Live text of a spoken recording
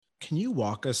Can you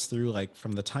walk us through, like,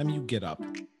 from the time you get up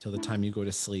till the time you go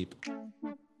to sleep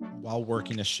while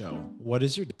working a show? What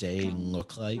does your day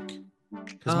look like?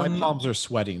 Because my palms are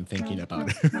sweating thinking about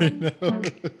it right now.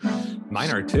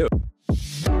 Mine are too.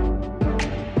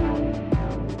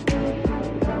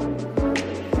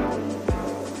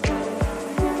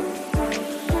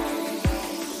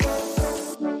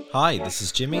 Hi, this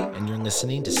is Jimmy, and you're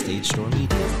listening to Stage Door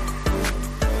Media.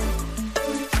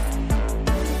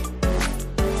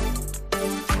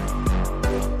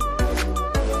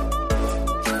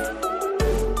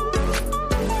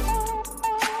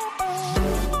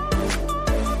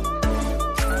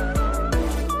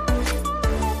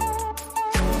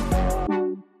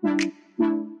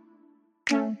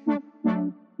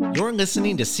 You're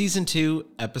listening to Season 2,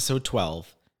 Episode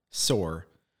 12, Soar,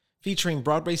 featuring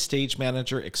Broadway stage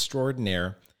manager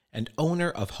extraordinaire and owner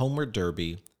of Homeward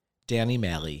Derby, Danny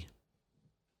Malley.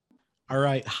 All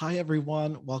right. Hi,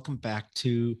 everyone. Welcome back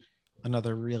to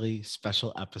another really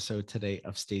special episode today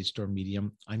of Stage Door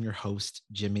Medium. I'm your host,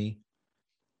 Jimmy.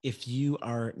 If you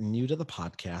are new to the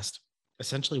podcast,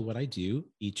 essentially what I do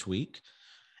each week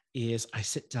is I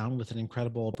sit down with an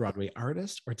incredible Broadway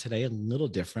artist, or today a little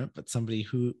different, but somebody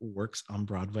who works on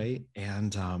Broadway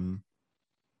and an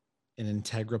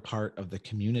integral part of the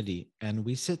community. And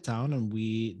we sit down and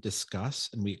we discuss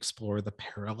and we explore the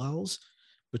parallels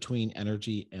between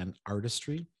energy and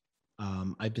artistry.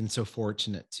 I've been so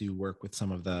fortunate to work with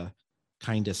some of the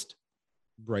kindest,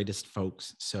 brightest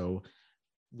folks. So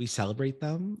we celebrate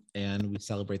them and we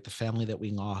celebrate the family that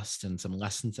we lost and some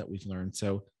lessons that we've learned.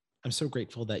 So I'm so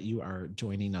grateful that you are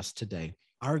joining us today.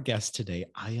 Our guest today,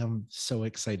 I am so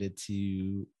excited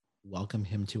to welcome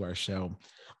him to our show.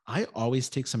 I always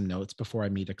take some notes before I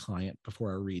meet a client, before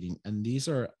our reading, and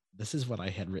this is what I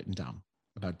had written down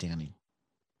about Danny.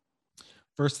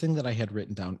 First thing that I had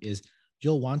written down is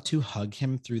you'll want to hug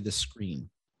him through the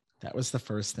screen. That was the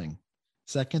first thing.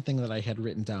 Second thing that I had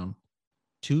written down,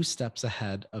 2 steps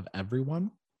ahead of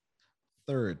everyone.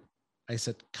 Third, I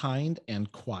said kind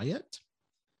and quiet.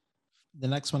 The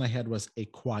next one I had was a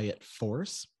quiet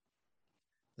force.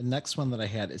 The next one that I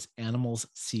had is animals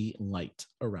see light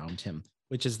around him,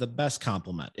 which is the best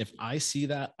compliment. If I see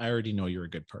that, I already know you're a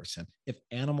good person. If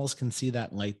animals can see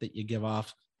that light that you give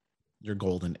off, you're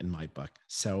golden in my book.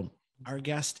 So our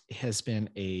guest has been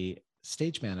a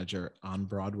stage manager on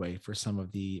Broadway for some of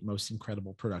the most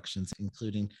incredible productions,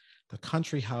 including The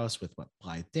Country House with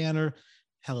Blythe Danner,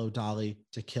 Hello Dolly,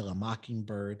 To Kill a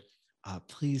Mockingbird.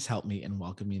 Please help me in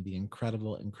welcoming the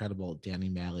incredible Danny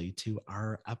Malley to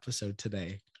our episode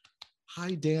today.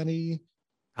 Hi, Danny.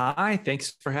 Hi,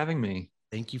 thanks for having me.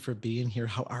 Thank you for being here.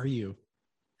 How are you?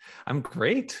 I'm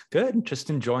great. Good. Just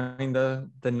enjoying the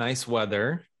nice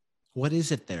weather. What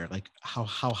is it there? Like how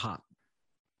hot?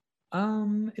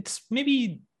 It's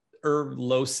maybe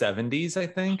low 70s, I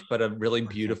think, but a really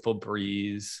beautiful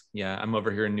breeze. Yeah, I'm over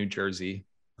here in New Jersey.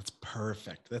 That's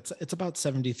perfect. It's about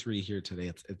 73 here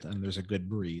today. And there's a good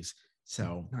breeze.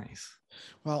 So nice.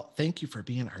 Well, thank you for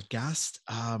being our guest.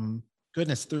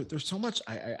 Goodness, there's so much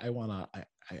I wanna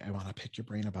pick your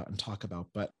brain about and talk about.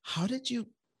 But how did you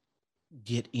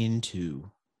get into,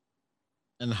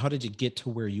 and how did you get to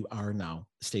where you are now,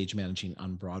 stage managing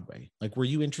on Broadway? Like, were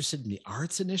you interested in the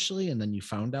arts initially, and then you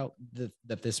found out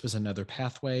that this was another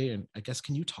pathway? And I guess,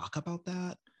 can you talk about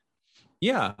that?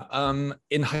 Yeah.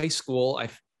 In high school, I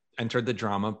entered the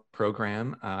drama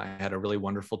program. I had a really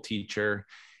wonderful teacher,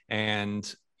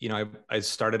 and I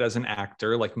started as an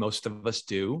actor, like most of us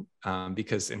do,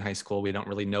 because in high school we don't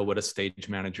really know what a stage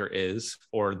manager is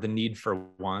or the need for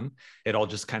one. It all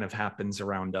just kind of happens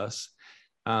around us.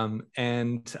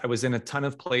 And I was in a ton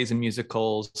of plays and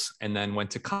musicals, and then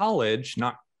went to college,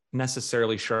 not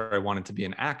necessarily sure I wanted to be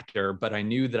an actor, but I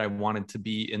knew that I wanted to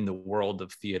be in the world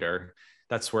of theater.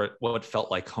 That's what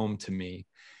felt like home to me.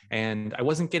 And I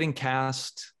wasn't getting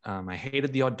cast. I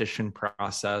hated the audition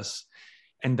process.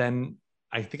 And then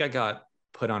I think I got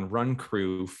put on run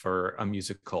crew for a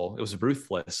musical. It was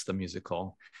Ruthless, the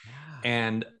musical. Yeah.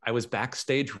 And I was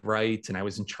backstage right, and I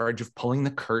was in charge of pulling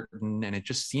the curtain, and it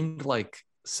just seemed like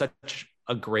such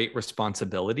a great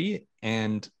responsibility.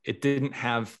 And it didn't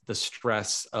have the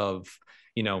stress of,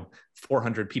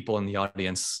 400 people in the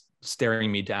audience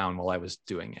staring me down while I was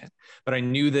doing it. But I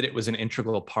knew that it was an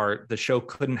integral part. The show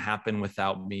couldn't happen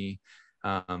without me.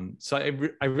 So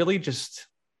I really just,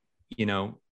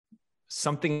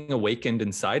 something awakened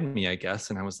inside me, I guess.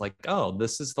 And I was like, oh,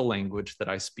 this is the language that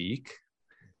I speak.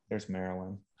 There's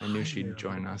Marilyn. I knew she'd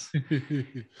join us.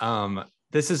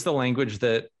 This is the language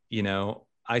that,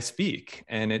 I speak.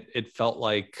 And it felt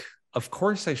like, of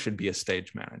course I should be a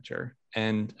stage manager.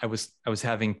 And I was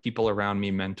having people around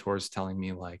me, mentors, telling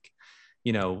me like,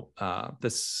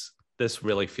 this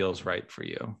really feels right for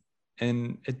you.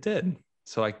 And it did.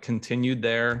 So I continued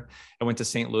there. I went to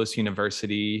St. Louis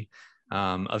University,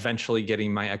 eventually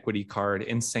getting my equity card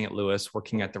in St. Louis,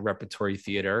 working at the Repertory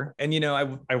Theater. And,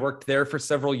 I worked there for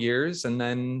several years and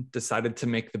then decided to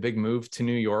make the big move to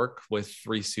New York with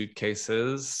 3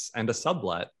 suitcases and a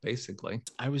sublet, basically.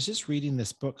 I was just reading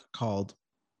this book called,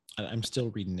 I'm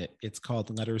still reading it. It's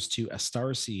called Letters to a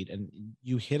Starseed. And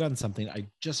you hit on something. I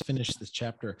just finished this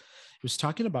chapter. It was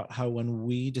talking about how when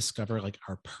we discover like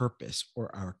our purpose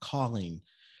or our calling,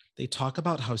 they talk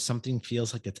about how something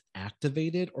feels like it's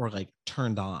activated or like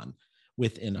turned on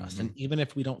within us. And even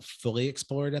if we don't fully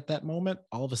explore it at that moment,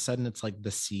 all of a sudden it's like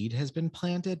the seed has been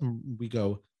planted and we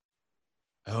go,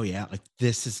 oh yeah, like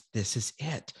this is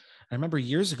it. I remember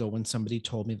years ago when somebody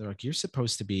told me, they're like, you're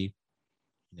supposed to be,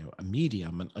 a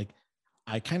medium. And like,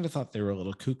 I kind of thought they were a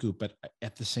little cuckoo, but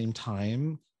at the same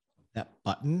time, that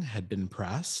button had been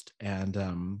pressed. And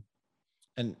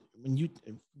when you,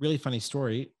 really funny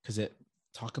story, because it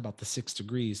talk about the 6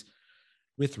 degrees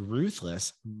with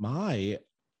Ruthless, my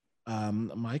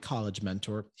college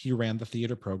mentor, he ran the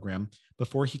theater program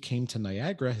before he came to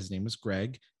Niagara. His name was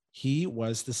Greg. He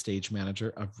was the stage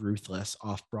manager of Ruthless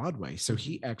off Broadway. So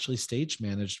he actually stage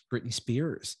managed Britney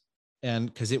Spears.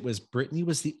 And because it was Britney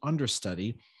was the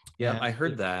understudy. Yeah, I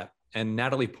heard that. And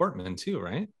Natalie Portman too,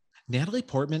 right? Natalie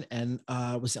Portman and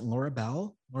was it Laura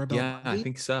Bell? Yeah, Bundy? I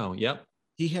think so. Yep.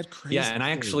 He had crazy. Yeah, and I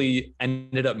actually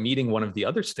ended up meeting one of the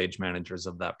other stage managers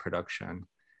of that production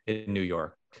in New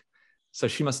York. So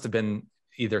she must have been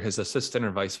either his assistant or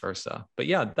vice versa. But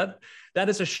yeah, that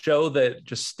is a show that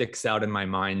just sticks out in my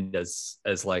mind as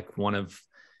like one of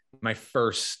my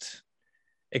first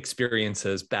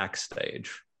experiences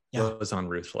backstage. Was on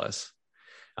Ruthless.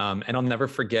 And I'll never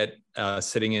forget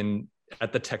sitting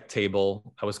at the tech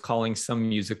table. I was calling some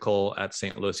musical at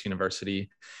St. Louis University,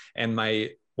 and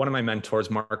one of my mentors,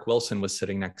 Mark Wilson, was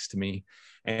sitting next to me,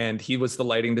 and he was the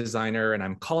lighting designer. And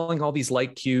I'm calling all these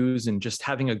light cues and just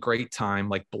having a great time,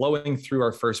 like blowing through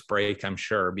our first break, I'm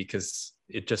sure, because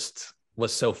it just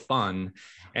was so fun.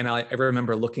 And I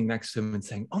remember looking next to him and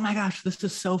saying, "Oh my gosh, this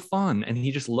is so fun." And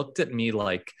he just looked at me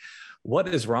like, what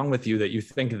is wrong with you that you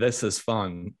think this is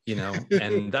fun?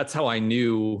 And that's how I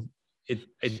knew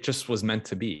it just was meant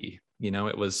to be.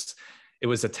 It was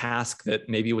a task that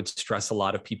maybe would stress a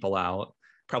lot of people out,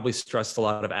 probably stressed a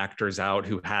lot of actors out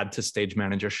who had to stage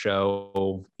manage a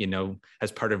show,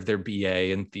 as part of their BA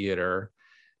in theater.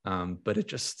 But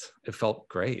it felt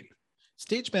great.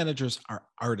 Stage managers are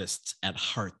artists at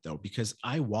heart, though, because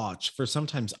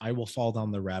sometimes I will fall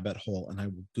down the rabbit hole and I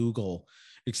will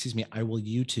I will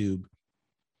YouTube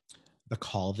the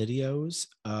call videos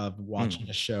of watching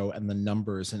a show and the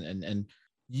numbers and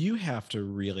you have to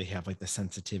really have like the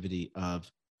sensitivity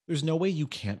of, there's no way you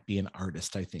can't be an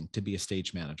artist, I think, to be a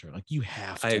stage manager. Like you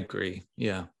have to. I agree.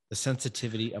 Yeah. The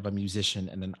sensitivity of a musician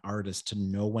and an artist to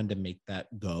know when to make that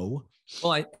go.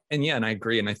 Well, I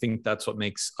agree. And I think that's what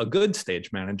makes a good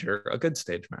stage manager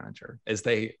is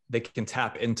they can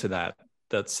tap into that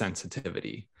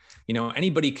sensitivity.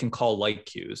 Anybody can call light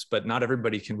cues, but not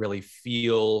everybody can really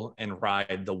feel and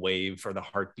ride the wave or the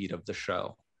heartbeat of the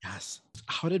show. Yes.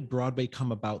 How did Broadway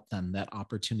come about then, that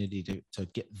opportunity to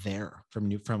get there from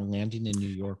landing in New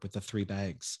York with the 3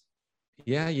 bags?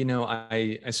 Yeah,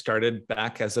 I started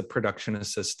back as a production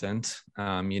assistant,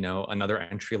 another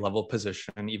entry-level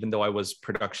position. Even though I was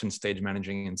production stage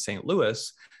managing in St.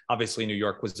 Louis, obviously New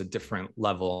York was a different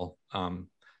level,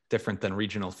 different than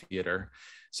regional theater.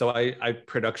 So I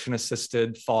production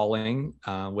assisted Falling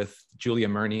with Julia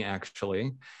Murney,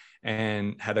 actually,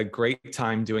 and had a great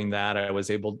time doing that. I was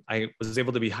able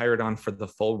to be hired on for the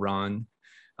full run.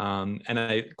 And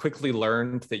I quickly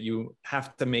learned that you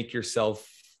have to make yourself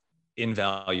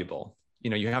invaluable.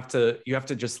 You have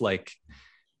to just like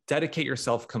dedicate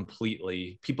yourself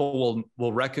completely. People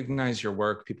will recognize your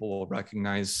work. People will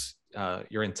recognize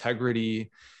your integrity,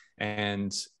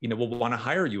 and will want to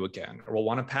hire you again, or will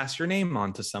want to pass your name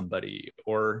on to somebody,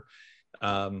 or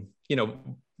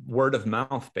word of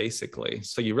mouth, basically.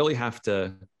 So you really have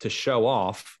to show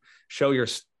off, show your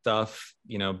stuff,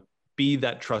 be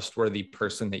that trustworthy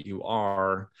person that you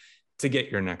are to get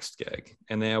your next gig.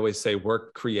 And they always say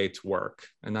work creates work,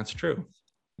 and that's true.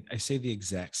 I say the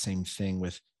exact same thing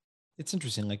with, it's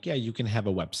interesting, like, yeah, you can have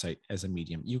a website as a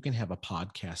medium, you can have a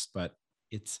podcast, but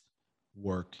it's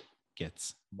work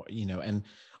gets, and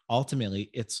ultimately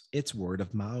it's word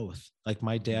of mouth. Like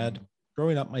my dad,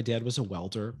 growing up, my dad was a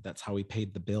welder. That's how he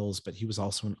paid the bills, but he was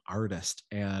also an artist.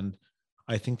 And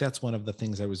I think that's one of the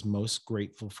things I was most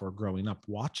grateful for growing up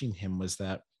watching him, was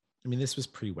that I mean, this was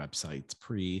pre-websites,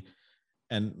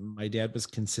 and my dad was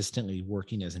consistently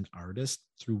working as an artist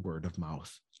through word of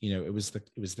mouth. It was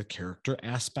the character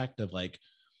aspect of like,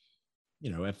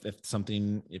 if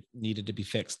something it needed to be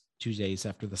fixed 2 days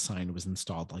after the sign was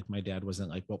installed, like my dad wasn't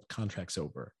like, well, contract's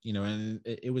over, and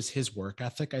it was his work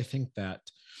ethic, I think, that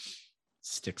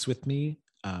sticks with me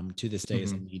to this day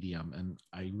as a medium. And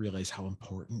I realize how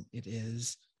important it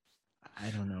is. I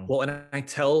don't know. Well, and I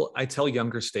tell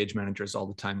younger stage managers all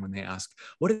the time when they ask,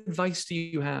 what advice do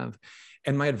you have?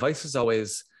 And my advice is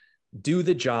always do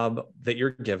the job that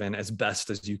you're given as best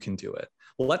as you can do it.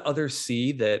 Let others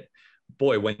see that,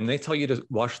 boy, when they tell you to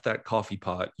wash that coffee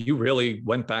pot, you really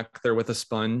went back there with a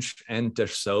sponge and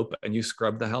dish soap and you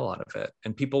scrubbed the hell out of it.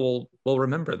 And people will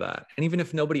remember that. And even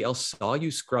if nobody else saw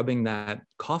you scrubbing that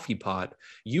coffee pot,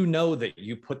 you know that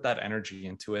you put that energy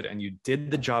into it and you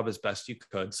did the job as best you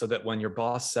could, so that when your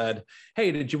boss said,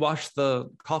 hey, did you wash the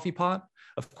coffee pot?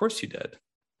 Of course you did.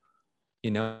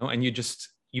 And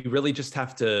you really just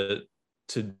have to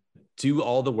do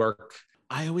all the work.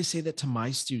 I always say that to my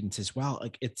students as well.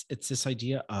 Like it's this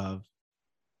idea of,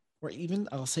 or even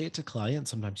I'll say it to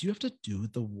clients sometimes, you have to do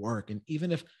the work. And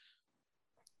even if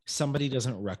somebody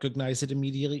doesn't recognize it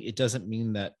immediately, it doesn't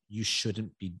mean that you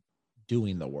shouldn't be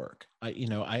doing the work.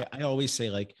 I always say,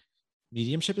 like,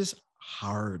 mediumship is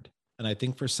hard. And I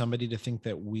think for somebody to think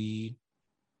that we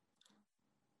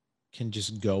can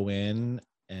just go in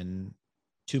and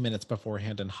 2 minutes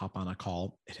beforehand and hop on a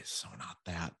call, it is so not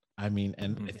that. I mean,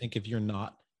 and I think if you're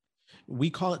not, we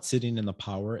call it sitting in the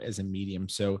power as a medium.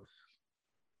 So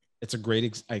it's a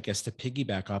great, I guess, to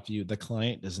piggyback off you, the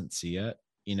client doesn't see it,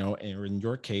 or in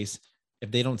your case,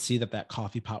 if they don't see that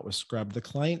coffee pot was scrubbed, the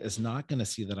client is not going to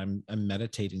see that I'm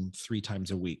meditating 3 times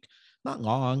a week. Not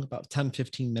long, about 10,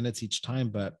 15 minutes each time.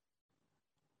 But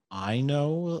I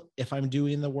know if I'm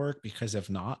doing the work, because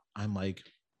if not, I'm like,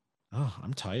 oh,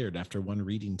 I'm tired after one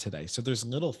reading today. So there's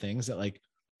little things that like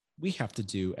we have to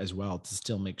do as well to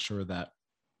still make sure that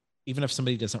even if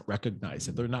somebody doesn't recognize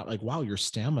it, they're not like, wow, your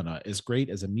stamina is great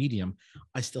as a medium.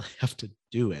 I still have to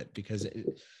do it because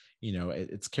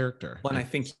it's character. Well, and I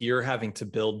think you're having to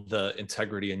build the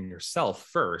integrity in yourself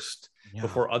first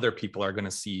before other people are going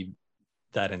to see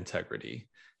that integrity,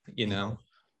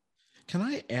 Can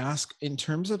I ask, in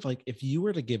terms of like, if you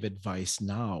were to give advice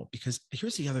now, because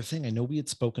here's the other thing, I know we had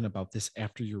spoken about this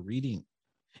after your reading.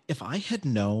 If I had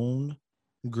known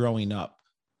growing up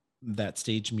that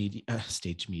stage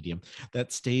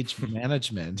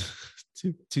management,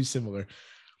 too similar,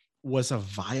 was a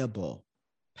viable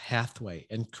pathway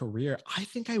and career, I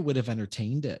think I would have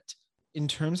entertained it. In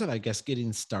terms of, I guess,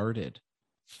 getting started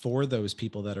for those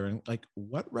people that are in, like,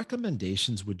 what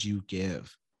recommendations would you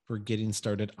give for getting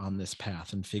started on this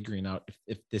path and figuring out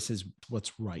if this is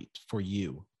what's right for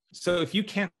you? So if you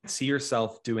can't see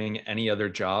yourself doing any other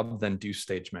job, then do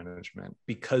stage management,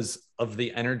 because of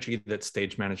the energy that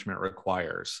stage management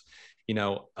requires.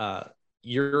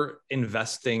 You're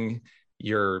investing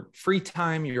your free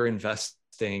time, you're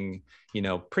investing,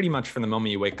 pretty much from the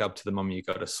moment you wake up to the moment you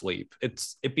go to sleep.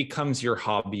 It becomes your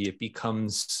hobby, it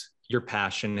becomes your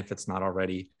passion if it's not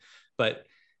already. But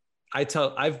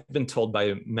I've been told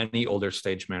by many older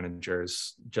stage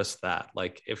managers just that,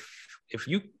 like, if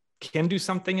you can do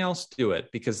something else, do it,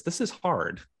 because this is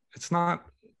hard. It's not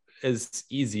as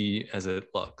easy as it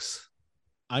looks.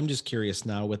 I'm just curious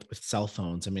now with cell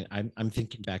phones. I mean, I'm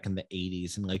thinking back in the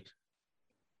 80s and like,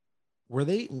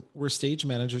 were stage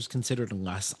managers considered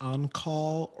less on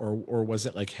call, or was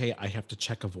it like, hey, I have to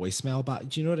check a voicemail bot?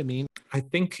 Do you know what I mean? I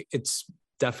think it's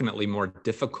definitely more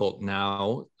difficult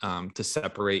now to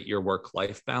separate your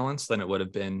work-life balance than it would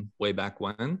have been way back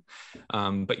when.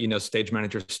 But, stage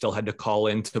managers still had to call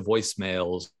into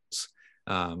voicemails.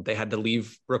 They had to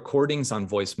leave recordings on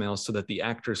voicemails so that the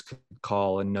actors could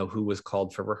call and know who was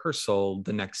called for rehearsal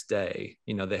the next day.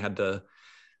 They had to,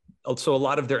 so a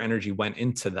lot of their energy went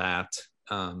into that.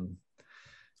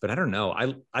 But I don't know.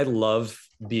 I love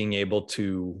being able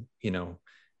to,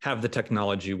 have the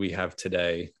technology we have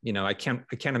today. I can't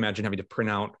imagine having to print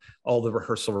out all the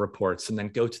rehearsal reports and then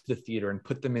go to the theater and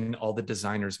put them in all the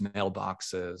designers'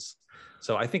 mailboxes.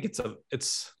 So I think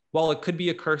while it could be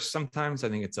a curse sometimes, I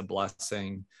think it's a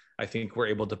blessing. I think we're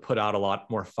able to put out a lot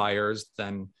more fires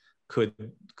than could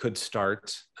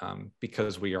start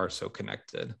because we are so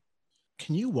connected.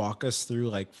 Can you walk us through,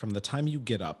 like, from the time you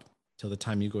get up till the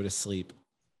time you go to sleep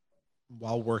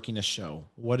while working a show?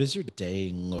 What does your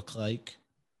day look like?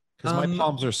 Because my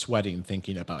palms are sweating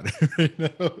thinking about it right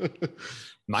now.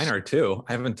 Mine are too.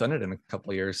 I haven't done it in a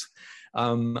couple of years.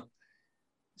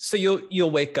 So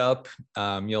you'll wake up,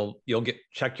 you'll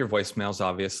check your voicemails.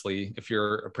 Obviously, if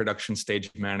you're a production stage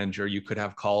manager, you could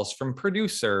have calls from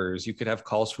producers, you could have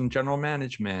calls from general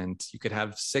management, you could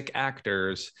have sick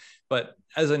actors. But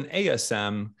as an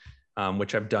ASM,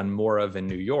 which I've done more of in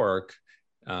New York,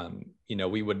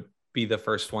 we would be the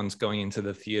first ones going into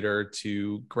the theater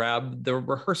to grab the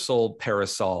rehearsal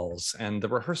parasols and the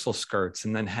rehearsal skirts,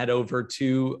 and then head over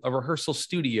to a rehearsal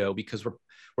studio because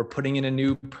we're putting in a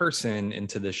new person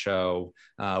into the show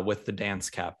with the dance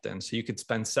captain. So you could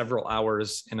spend several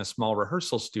hours in a small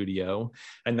rehearsal studio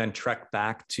and then trek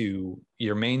back to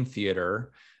your main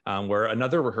theater where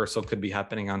another rehearsal could be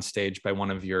happening on stage by one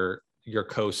of your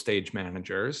co-stage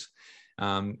managers.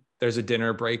 There's a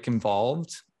dinner break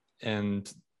involved,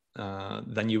 and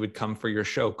then you would come for your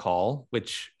show call,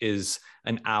 which is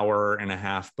an hour and a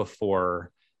half before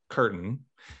curtain.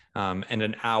 And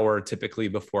an hour typically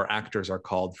before actors are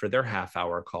called for their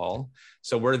half-hour call.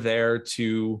 So we're there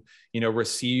to,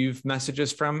 receive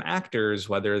messages from actors,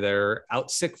 whether they're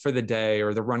out sick for the day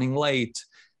or they're running late.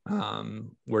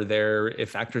 We're there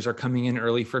if actors are coming in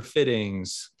early for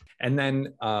fittings. And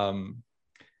then,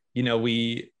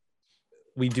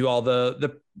 we do all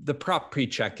the prop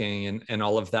pre-checking and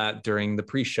all of that during the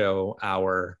pre-show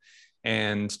hour,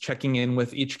 and checking in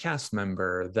with each cast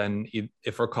member. Then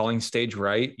if we're calling stage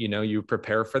right, you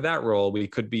prepare for that role.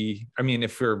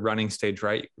 If you're running stage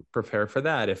right, prepare for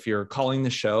that. If you're calling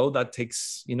the show, that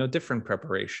takes, different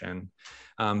preparation.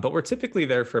 But we're typically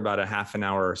there for about a half an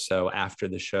hour or so after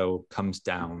the show comes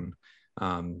down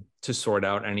to sort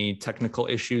out any technical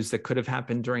issues that could have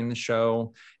happened during the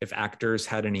show, if actors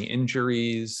had any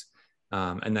injuries,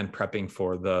 and then prepping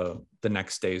for the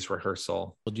next day's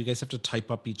rehearsal. Well, do you guys have to type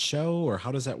up each show, or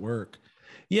how does that work?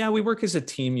 Yeah, we work as a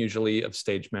team usually of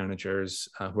stage managers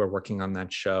who are working on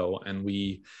that show, and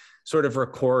we sort of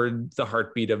record the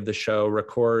heartbeat of the show,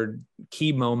 record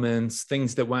key moments,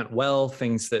 things that went well,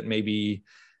 things that maybe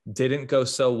didn't go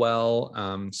so well,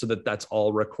 so that's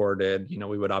all recorded.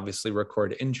 We would obviously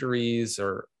record injuries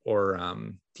or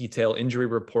detail injury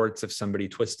reports if somebody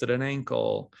twisted an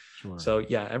ankle. Sure. So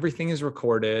yeah, everything is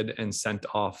recorded and sent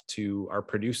off to our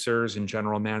producers and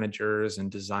general managers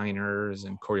and designers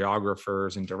and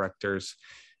choreographers and directors,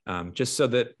 just so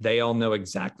that they all know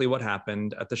exactly what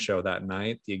happened at the show that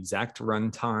night, the exact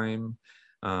runtime,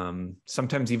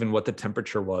 sometimes even what the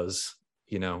temperature was,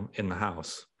 in the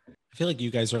house. I feel like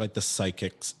you guys are like the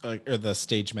psychics or the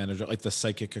stage manager, like the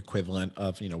psychic equivalent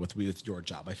of, with your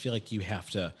job. I feel like you have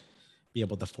to be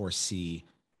able to foresee,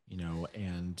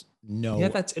 and know. Yeah,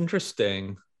 that's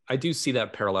interesting. I do see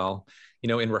that parallel.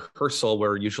 In rehearsal,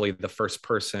 we're usually the first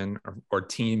person or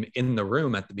team in the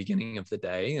room at the beginning of the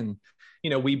day. And,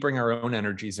 we bring our own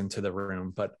energies into the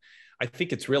room. But I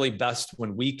think it's really best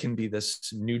when we can be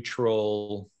this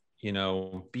neutral,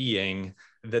 being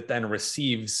that then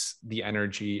receives the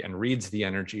energy and reads the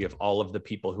energy of all of the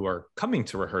people who are coming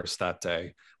to rehearse that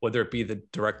day, whether it be the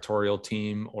directorial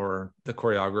team or the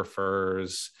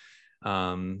choreographers,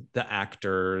 the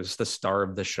actors, the star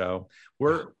of the show.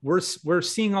 We're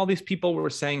seeing all these people.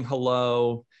 We're saying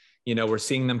hello. We're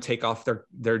seeing them take off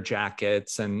their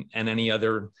jackets and any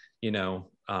other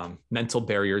mental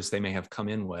barriers they may have come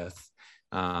in with.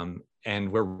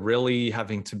 And we're really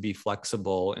having to be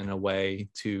flexible in a way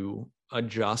to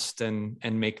adjust and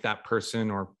make that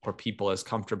person or people as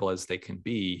comfortable as they can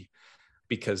be,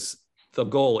 because the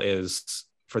goal is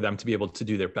for them to be able to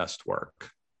do their best work.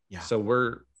 Yeah.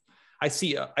 So I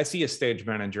see a stage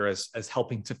manager as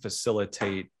helping to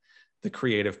facilitate the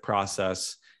creative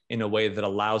process in a way that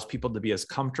allows people to be as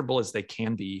comfortable as they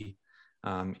can be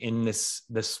in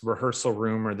this rehearsal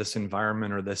room or this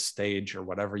environment or this stage or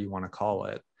whatever you want to call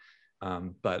it.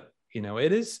 But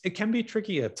it can be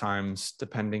tricky at times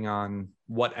depending on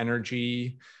what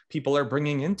energy people are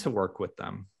bringing in to work with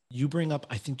them.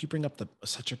 I think you bring up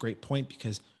such a great point,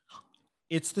 because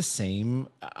it's the same.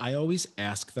 I always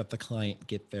ask that the client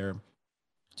get there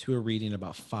to a reading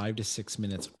about 5 to 6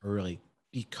 minutes early,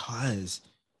 because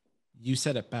you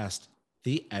said it best.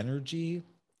 The energy,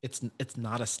 it's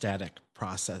not a static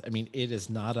process. I mean, it is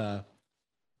not a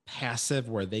passive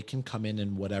where they can come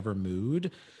in whatever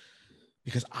mood,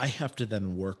 because I have to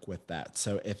then work with that.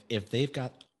 So if they've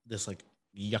got this like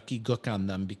yucky gook on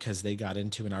them because they got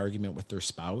into an argument with their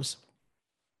spouse,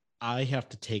 I have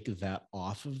to take that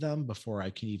off of them before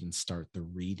I can even start the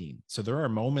reading. So there are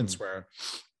moments where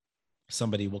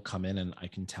somebody will come in and I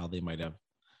can tell they might have,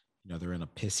 they're in a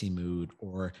pissy mood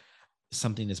or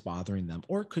something is bothering them,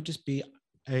 or it could just be,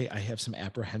 hey, I have some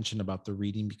apprehension about the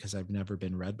reading because I've never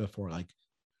been read before. Like,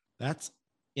 that's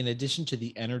in addition to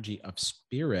the energy of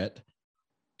spirit,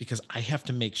 because I have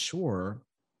to make sure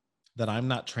that I'm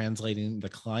not translating the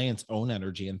client's own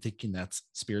energy and thinking that's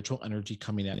spiritual energy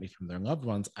coming at me from their loved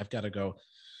ones. I've got to go,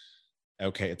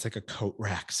 okay, it's like a coat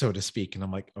rack, so to speak. And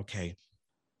I'm like, okay,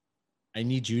 I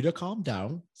need you to calm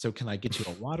down. So can I get you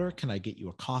a water? Can I get you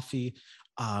a coffee?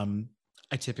 I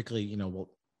typically, will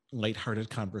lighthearted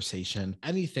conversation,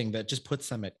 anything that just puts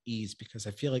them at ease, because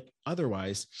I feel like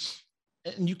otherwise,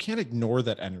 and you can't ignore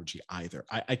that energy either.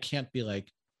 I can't be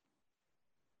like,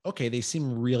 okay, they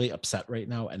seem really upset right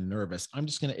now and nervous. I'm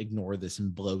just going to ignore this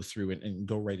and blow through it and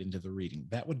go right into the reading.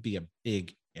 That would be a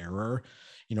big error.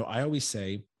 I always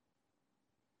say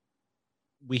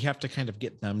we have to kind of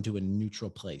get them to a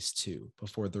neutral place too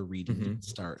before the reading can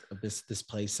start. This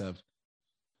place of,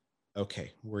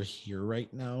 okay, we're here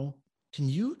right now. Can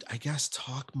you, I guess,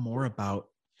 talk more about,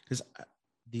 because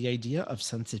the idea of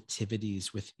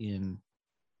sensitivities within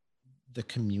the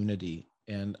community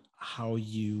and how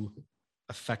you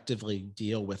effectively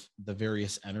deal with the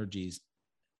various energies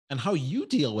and how you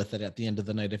deal with it at the end of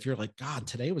the night. If you're like, God,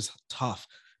 today was tough,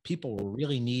 people were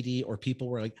really needy, or people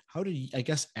were like, how do you, I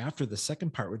guess after the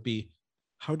second part would be,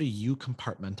 how do you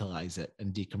compartmentalize it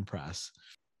and decompress?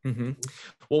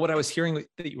 Well, what I was hearing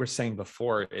that you were saying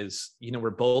before is, you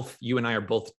and I are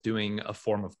both doing a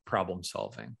form of problem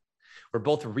solving. We're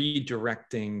both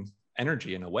redirecting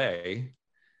energy in a way,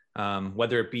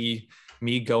 whether it be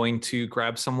me going to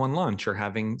grab someone lunch or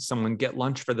having someone get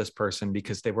lunch for this person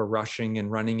because they were rushing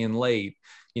and running in late,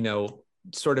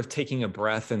 sort of taking a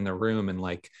breath in the room and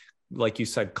like you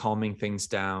said, calming things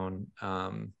down,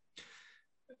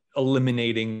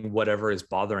 eliminating whatever is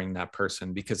bothering that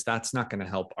person, because that's not going to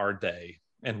help our day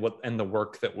and the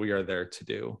work that we are there to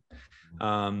do.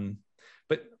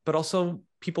 But also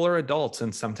people are adults,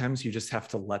 and sometimes you just have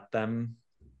to let them,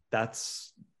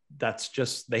 that's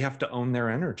just, they have to own their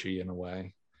energy in a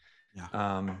way.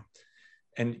 Yeah.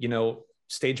 And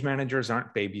stage managers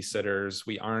aren't babysitters.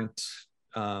 We aren't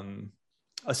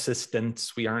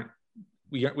assistants. We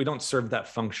don't serve that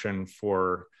function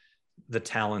for the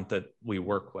talent that we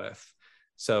work with.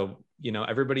 So,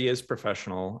 everybody is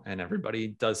professional, and everybody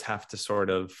does have to sort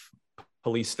of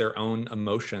police their own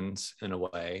emotions in a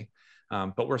way.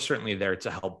 But we're certainly there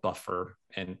to help buffer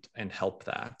and help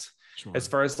that. Sure. As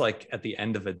far as at the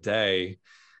end of a day,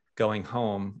 going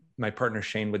home, my partner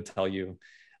Shane would tell you,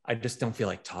 I just don't feel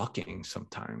like talking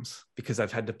sometimes, because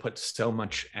I've had to put so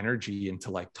much energy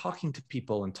into talking to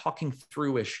people and talking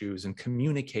through issues and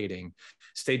communicating.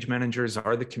 Stage managers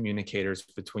are the communicators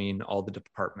between all the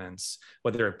departments,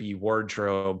 whether it be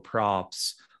wardrobe,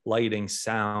 props, lighting,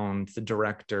 sound, the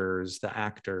directors, the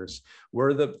actors.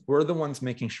 We're the ones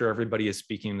making sure everybody is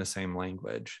speaking the same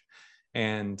language.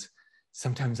 And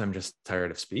sometimes I'm just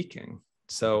tired of speaking.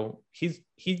 So he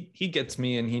gets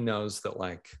me, and he knows that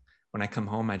when I come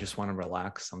home, I just want to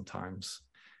relax sometimes.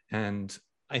 And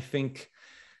I think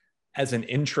as an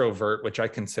introvert, which I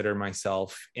consider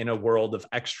myself in a world of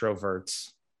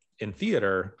extroverts in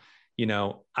theater,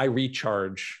 I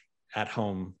recharge at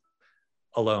home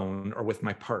alone, or with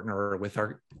my partner, or with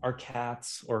our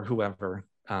cats, or whoever,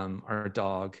 our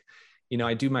dog.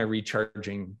 I do my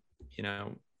recharging,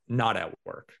 not at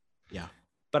work. Yeah.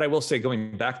 But I will say,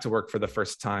 going back to work for the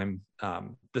first time,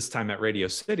 this time at Radio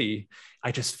City,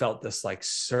 I just felt this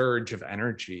surge of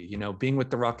energy, being with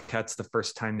the Rockettes the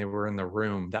first time they were in the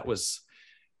room. That was,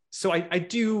 so I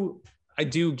do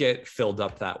get filled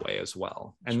up that way as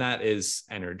well. And that is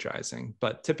energizing.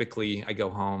 But typically I go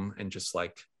home and just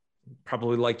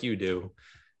probably like you do,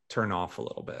 turn off a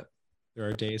little bit. There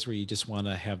are days where you just want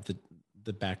to have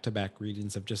the back-to-back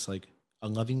readings of just a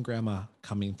loving grandma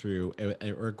coming through,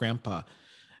 or grandpa.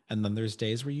 And then there's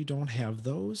days where you don't have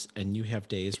those, and you have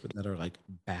days that are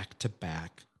back to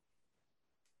back,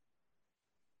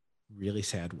 really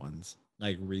sad ones.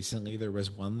 Recently there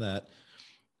was one that,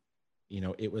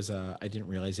 it was I didn't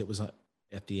realize it was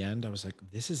at the end. I was like,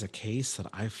 this is a case that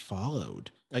I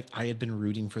followed. I had been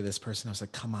rooting for this person. I was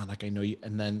like, come on, I know you.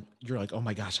 And then you're like, oh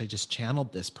my gosh, I just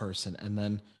channeled this person. And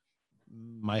then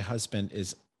my husband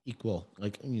is equal,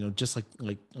 just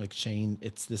like Shane.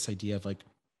 It's this idea of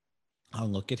I'll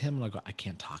look at him and I'll go, I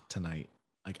can't talk tonight.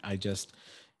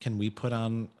 Can we put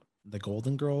on the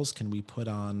Golden Girls? Can we put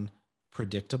on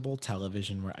predictable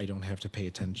television where I don't have to pay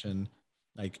attention?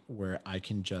 Where I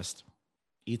can just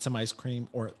eat some ice cream,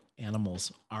 or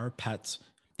animals, our pets,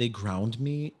 they ground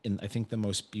me in, I think, the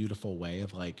most beautiful way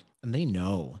of and they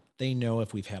know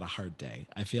if we've had a hard day.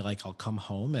 I feel like I'll come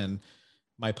home and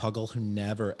my Puggle, who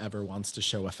never, ever wants to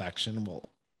show affection, will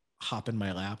hop in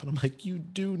my lap, and I'm like, you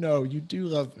do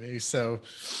love me. So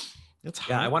it's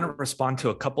hard. Yeah, I want to respond to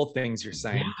a couple things you're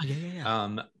saying.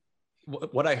 Yeah.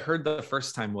 What I heard the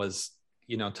first time was,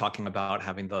 talking about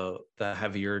having the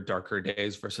heavier, darker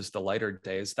days versus the lighter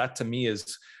days. That to me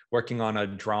is working on a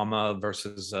drama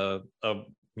versus a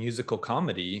musical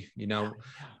comedy,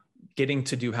 getting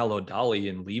to do Hello Dolly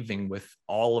and leaving with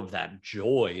all of that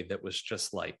joy that was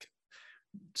just like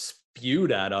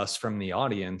spewed at us from the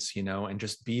audience, and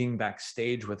just being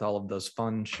backstage with all of those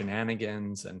fun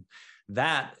shenanigans, and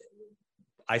that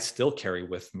I still carry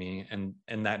with me,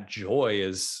 and that joy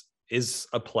is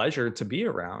a pleasure to be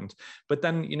around. But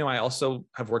then, I also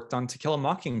have worked on To Kill a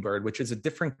Mockingbird, which is a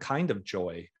different kind of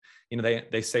joy.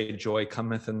 They say joy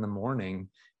cometh in the morning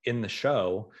in the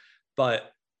show,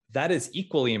 but that is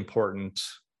equally important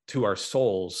to our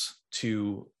souls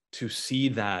to see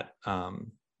that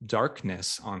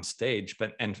darkness on stage,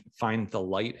 and find the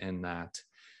light in that.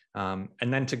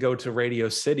 And then to go to Radio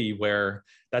City, where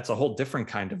that's a whole different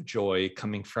kind of joy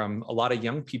coming from a lot of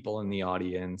young people in the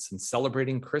audience and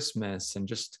celebrating Christmas and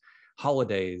just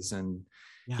holidays. And,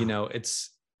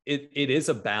 it is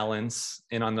a balance.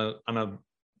 And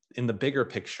in the bigger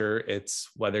picture, it's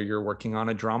whether you're working on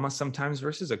a drama sometimes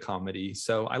versus a comedy.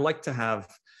 So I like to have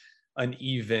an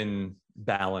even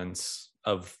balance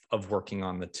of working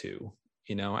on the two.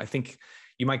 I think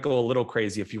you might go a little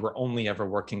crazy if you were only ever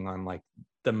working on like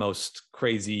the most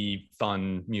crazy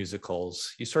fun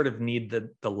musicals. You sort of need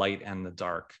the light and the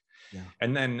dark. Yeah.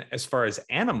 And then as far as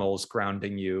animals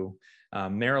grounding you,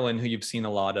 Marilyn, who you've seen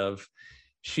a lot of,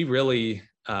 she really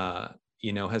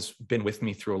has been with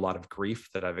me through a lot of grief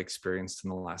that I've experienced in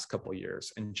the last couple of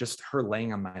years. And just her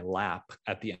laying on my lap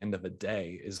at the end of a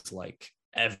day is like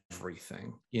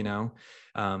everything.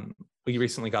 We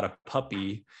recently got a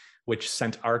puppy, which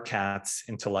sent our cats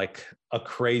into like a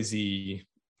crazy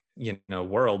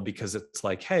world, because it's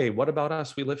like, hey, what about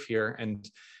us? We live here. And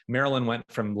Marilyn went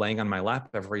from laying on my lap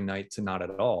every night to not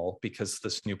at all, because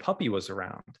this new puppy was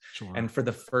around. Sure. And for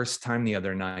the first time the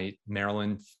other night,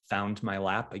 Marilyn found my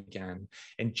lap again,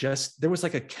 and just there was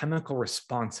like a chemical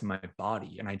response in my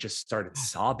body, and I just started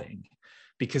sobbing,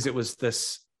 because it was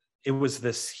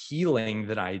this healing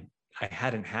that I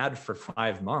hadn't had for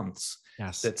 5 months.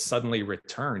 Yes. That suddenly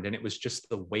returned, and it was just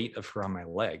the weight of her on my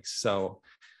legs. So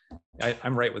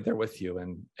I'm right there with you,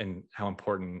 and how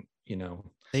important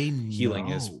healing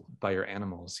is by your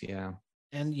animals. Yeah.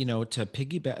 And to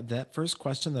piggyback that first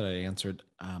question that I answered,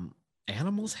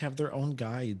 animals have their own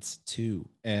guides too.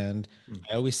 And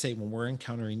I always say, when we're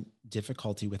encountering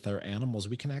difficulty with our animals,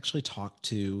 we can actually talk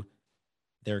to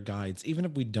their guides, even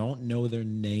if we don't know their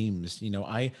names. We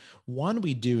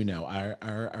do know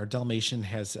our Dalmatian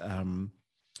has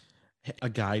a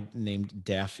guide named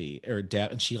Daffy,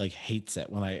 and she like hates it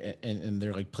when and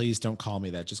they're like, please don't call me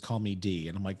that, just call me D.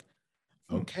 And I'm like,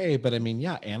 okay. But I mean,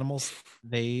 yeah, animals,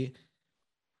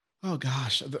 oh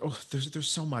gosh, there's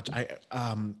so much.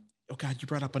 Oh God, you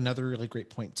brought up another really great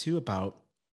point too about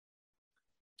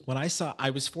when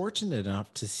I was fortunate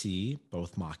enough to see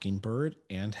both Mockingbird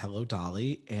and Hello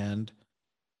Dolly. And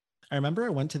I remember I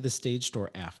went to the stage door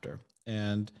after,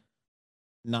 and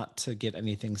not to get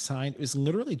anything signed. It was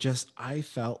literally just, I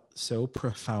felt so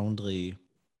profoundly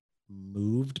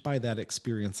moved by that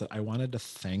experience that I wanted to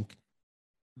thank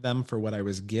them for what I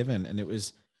was given. And it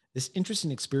was this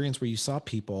interesting experience where you saw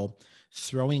people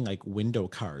throwing like window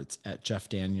cards at Jeff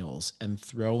Daniels and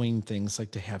throwing things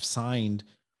like to have signed.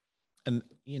 And,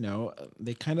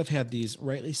 they kind of had these,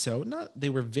 rightly so, they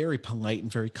were very polite and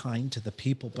very kind to the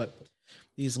people, but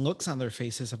these looks on their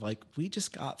faces of like, we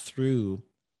just got through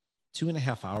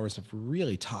 2.5 hours of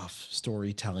really tough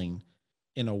storytelling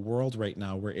in a world right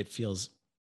now where it feels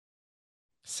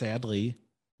sadly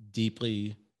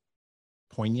deeply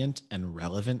poignant and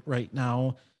relevant right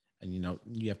now. And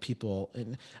you have people,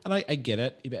 and I get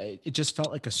it. It just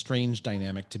felt like a strange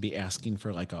dynamic to be asking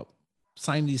for like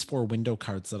sign these 4 window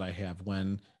cards that I have,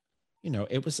 when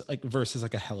it was like versus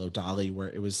like a Hello Dolly, where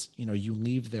it was you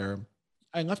leave there.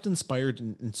 I left inspired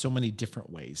in so many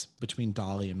different ways between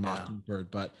Dolly and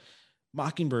Mockingbird, but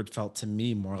Mockingbird felt to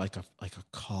me more like a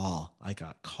call, like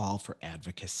a call for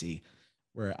advocacy,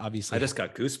 where obviously I just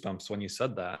got goosebumps when you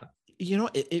said that.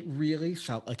 It really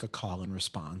felt like a call and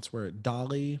response, where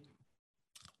Dolly,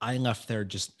 I left there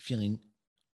just feeling,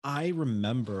 I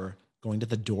remember going to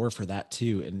the door for that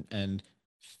too, and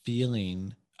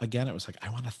feeling, again, it was like, I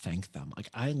want to thank them. Like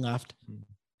I left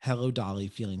Hello Dolly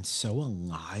feeling so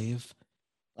alive.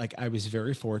 Like I was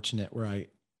very fortunate where it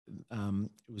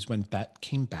was when Bet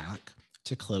came back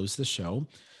to close the show,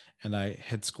 and I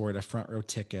had scored a front row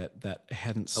ticket that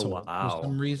hadn't sold for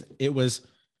some reason. It was,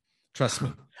 trust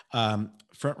me,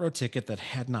 front row ticket that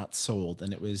had not sold.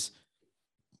 And it was,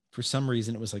 for some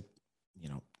reason, it was like,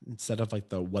 instead of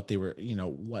like what they were,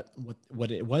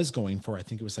 what it was going for, I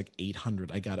think it was like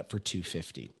 800. I got it for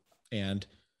 250. And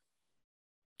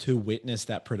to witness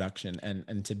that production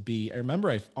and to be, I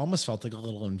remember I almost felt like a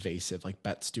little invasive, like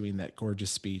Bet's doing that gorgeous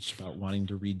speech about wanting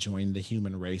to rejoin the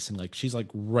human race. And like, she's like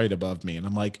right above me. And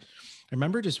I'm like, I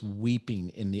remember just weeping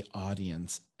in the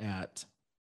audience at,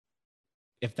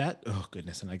 if that, oh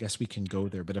goodness. And I guess we can go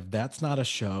there, but if that's not a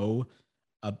show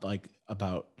like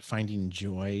about finding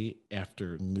joy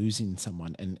after losing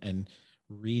someone and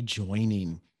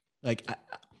rejoining, like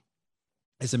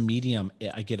as a medium,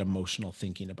 I get emotional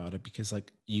thinking about it because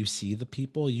like you see the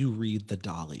people, you read the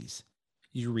dollies,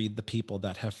 you read the people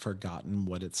that have forgotten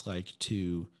what it's like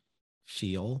to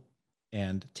feel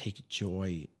and take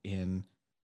joy in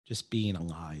just being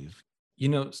alive.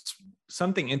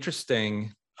 Something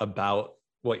interesting about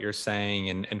what you're saying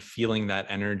and feeling that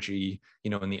energy,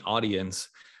 in the audience,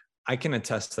 I can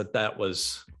attest that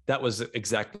was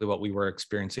exactly what we were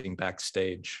experiencing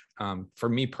backstage. For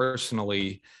me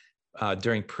personally,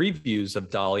 during previews of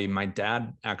Dolly, my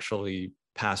dad actually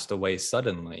passed away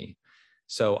suddenly.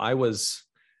 So I was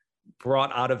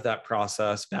brought out of that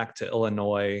process back to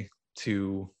Illinois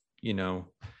to,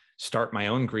 start my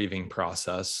own grieving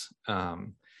process.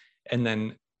 And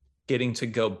then getting to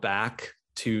go back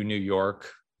to New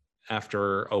York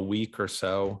after a week or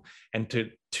so, and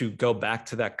to go back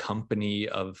to that company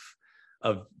of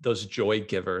those joy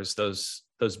givers, those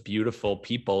beautiful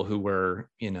people who were,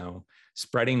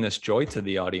 spreading this joy to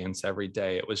the audience every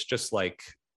day. It was just like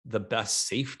the best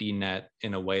safety net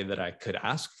in a way that I could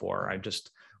ask for. I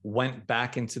just went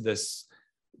back into this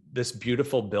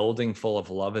beautiful building full of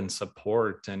love and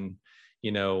support, and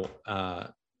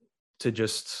to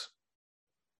just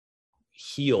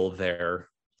heal there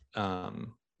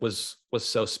was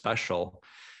so special.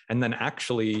 And then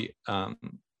actually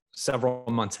several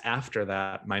months after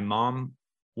that, my mom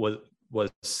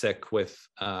was sick with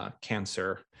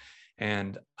cancer,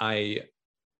 and I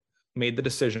made the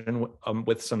decision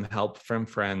with some help from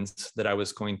friends that I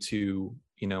was going to,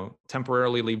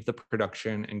 temporarily leave the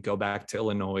production and go back to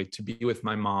Illinois to be with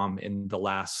my mom in the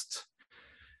last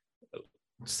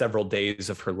several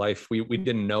days of her life. We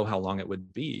didn't know how long it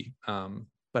would be.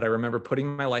 But I remember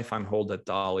putting my life on hold at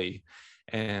Dolly,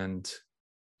 and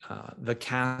the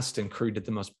cast and crew did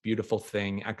the most beautiful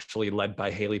thing, actually led by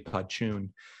Haley Podchun.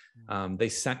 They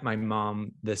sent my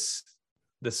mom this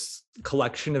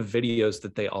collection of videos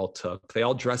that they all took. They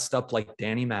all dressed up like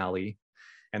Danny Malley,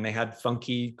 and they had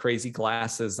funky, crazy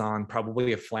glasses on,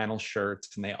 probably a flannel shirt.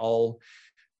 And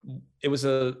it was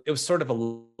sort of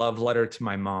a love letter to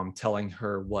my mom, telling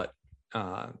her what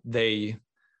they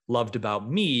loved about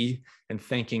me and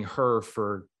thanking her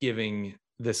for giving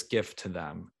this gift to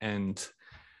them. And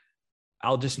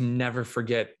I'll just never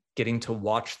forget getting to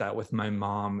watch that with my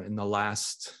mom in the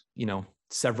last,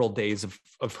 several days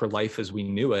of her life as we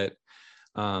knew it.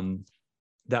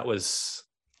 That was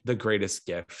the greatest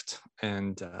gift.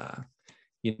 And,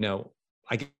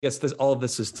 I guess all of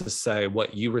this is to say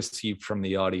what you received from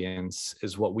the audience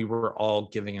is what we were all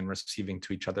giving and receiving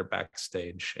to each other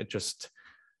backstage. It just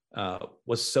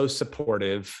was so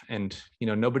supportive, and,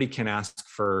 nobody can ask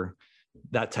for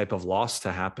that type of loss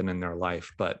to happen in their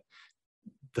life, but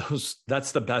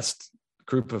that's the best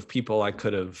group of people I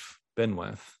could have been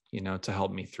with, to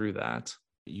help me through that.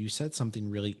 You said something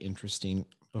really interesting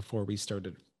before we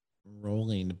started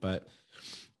rolling, but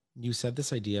you said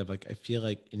this idea of like, I feel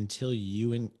like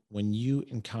when you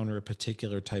encounter a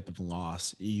particular type of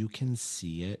loss, you can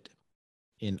see it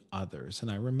in others. And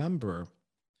I remember,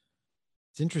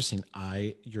 it's interesting,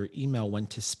 your email went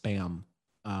to spam,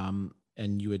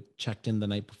 and you had checked in the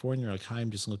night before and you're like, hi,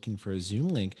 I'm just looking for a Zoom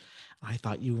link. I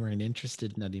thought you weren't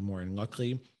interested in anymore. And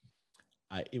luckily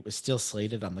it was still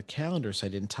slated on the calendar, so I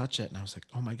didn't touch it. And I was like,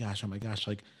 oh my gosh.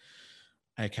 Like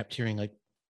I kept hearing like,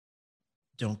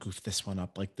 don't goof this one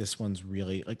up. Like this one's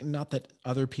really like, not that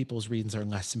other people's readings are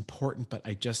less important, but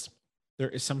there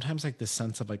is sometimes like this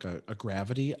sense of like a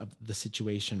gravity of the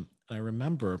situation. And I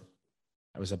remember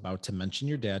I was about to mention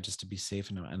your dad just to be safe.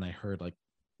 And I heard like,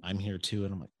 I'm here too.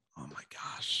 And I'm like, oh my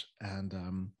gosh. And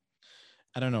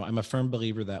I don't know. I'm a firm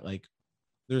believer that like,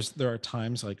 there are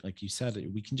times like you said,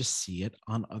 we can just see it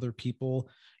on other people,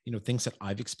 things that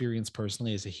I've experienced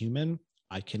personally as a human.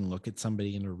 I can look at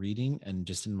somebody in a reading and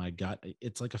just in my gut,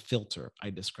 it's like a filter. I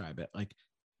describe it like,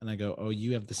 and I go, oh,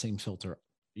 you have the same filter.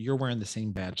 You're wearing the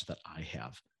same badge that I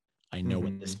have. I know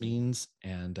what this means.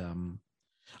 And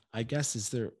I guess, is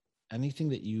there anything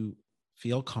that you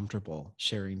feel comfortable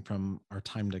sharing from our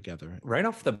time together? Right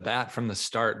off the bat, from the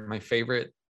start, my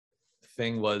favorite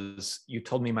thing was you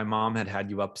told me my mom had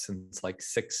you up since like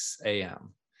 6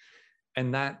 a.m.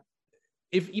 And that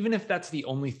even if that's the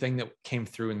only thing that came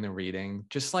through in the reading,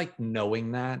 just like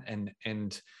knowing that,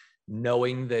 and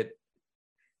knowing that,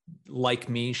 like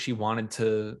me, she wanted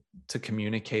to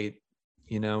communicate,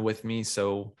 with me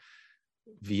so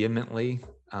vehemently.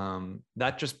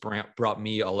 That just brought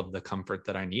me all of the comfort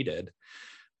that I needed.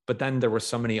 But then there were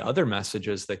so many other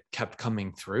messages that kept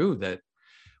coming through that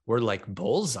were like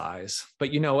bullseyes. But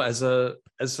as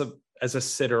a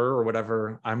sitter, or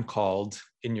whatever I'm called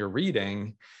in your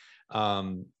reading,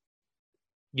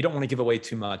 you don't want to give away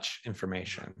too much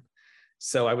information.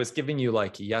 So I was giving you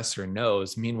like yes or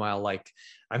no's. Meanwhile, like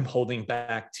I'm holding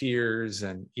back tears,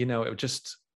 and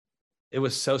it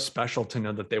was so special to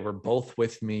know that they were both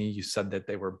with me. You said that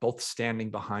they were both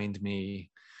standing behind me,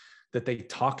 that they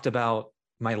talked about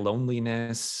my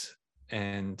loneliness.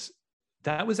 And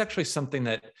that was actually something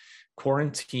that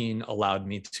quarantine allowed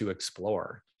me to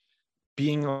explore.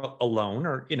 Being alone,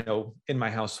 or, in my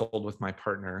household with my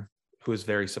partner, who is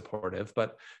very supportive,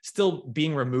 but still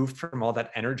being removed from all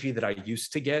that energy that I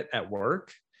used to get at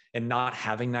work, and not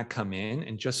having that come in,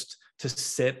 and just to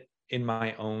sit in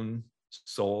my own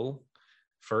soul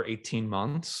for 18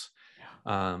 months.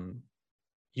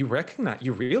 You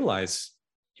realize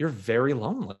you're very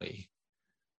lonely.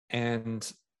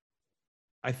 And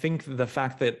I think the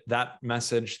fact that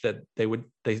message, that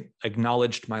they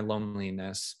acknowledged my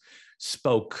loneliness,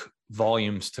 spoke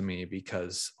volumes to me,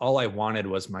 because all I wanted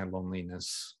was my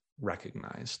loneliness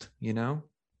recognized,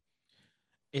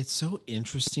 It's so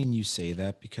interesting you say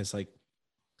that, because like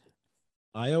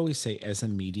I always say, as a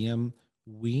medium,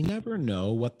 we never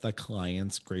know what the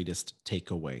client's greatest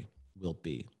takeaway will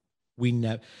be. We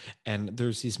never, and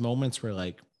there's these moments where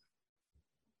like,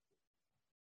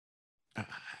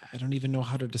 I don't even know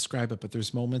how to describe it, but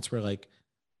there's moments where like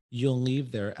you'll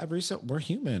leave there we're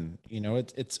human,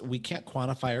 it's we can't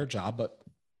quantify our job, but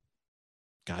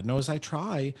God knows I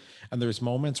try. And there's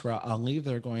moments where I'll leave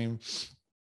there going,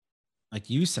 like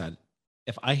you said,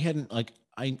 if I hadn't like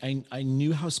I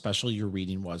knew how special your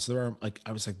reading was. There are like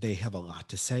I was like, they have a lot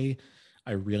to say.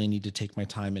 I really need to take my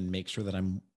time and make sure that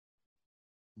I'm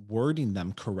wording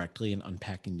them correctly and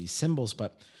unpacking these symbols.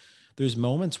 But there's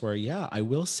moments where, yeah, I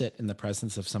will sit in the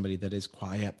presence of somebody that is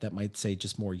quiet, that might say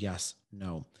just more yes,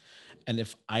 no. And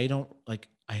if I don't like,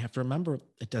 I have to remember,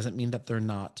 it doesn't mean that they're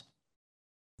not,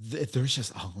 there's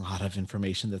just a lot of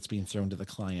information that's being thrown to the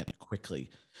client quickly.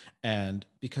 And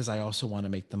because I also want to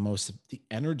make the most of the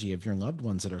energy of your loved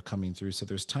ones that are coming through. So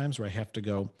there's times where I have to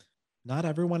go, not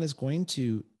everyone is going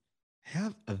to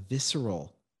have a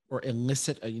visceral or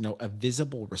elicit a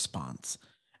visible response.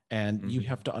 And you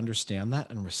have to understand that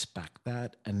and respect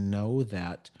that, and know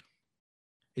that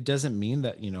it doesn't mean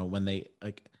that, when they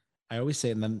like, I always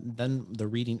say, and then the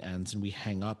reading ends and we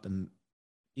hang up. And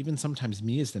even sometimes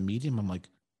me as the medium, I'm like,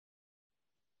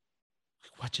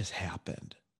 what just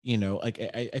happened? Like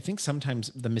I think sometimes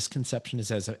the misconception is,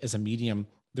 as a medium,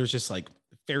 there's just like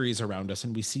fairies around us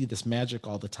and we see this magic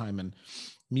all the time. And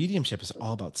mediumship is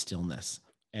all about stillness.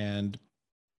 And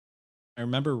I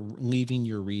remember leaving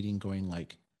your reading going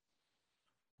like,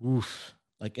 oof,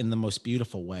 like in the most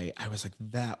beautiful way. I was like,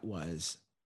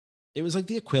 it was like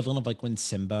the equivalent of like when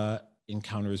Simba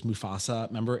encounters Mufasa,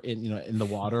 remember, in the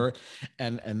water,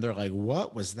 and they're like,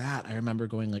 what was that? I remember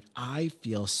going like, I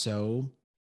feel so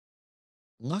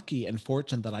lucky and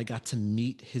fortunate that I got to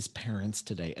meet his parents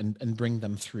today and bring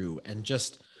them through, and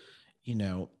just,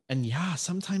 and yeah,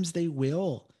 sometimes they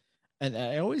will. And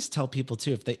I always tell people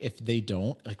too, if they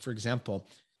don't, like, for example,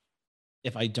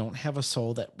 if I don't have a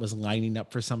soul that was lining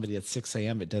up for somebody at 6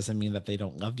 a.m., it doesn't mean that they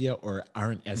don't love you or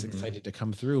aren't as excited to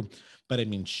come through. But I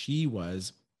mean, she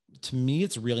was, to me,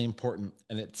 it's really important.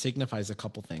 And it signifies a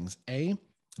couple things. A,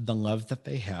 the love that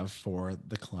they have for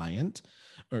the client,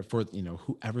 or for,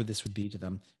 whoever this would be to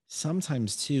them.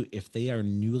 Sometimes too, if they are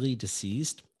newly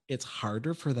deceased, it's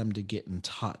harder for them to get in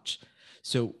touch.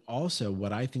 So also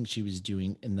what I think she was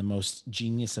doing in the most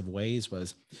genius of ways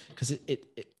was, because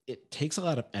it takes a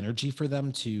lot of energy for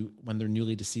them to, when they're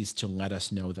newly deceased, to let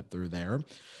us know that they're there.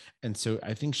 And so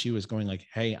I think she was going like,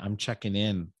 hey, I'm checking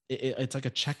in. It's like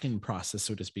a check-in process,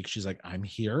 so to speak. She's like, I'm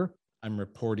here. I'm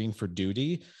reporting for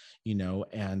duty,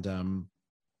 and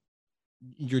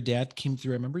your dad came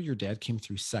through. I remember your dad came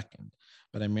through second.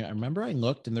 But I remember I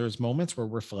looked, and there was moments where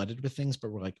we're flooded with things,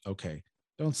 but we're like, okay,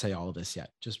 don't say all of this yet.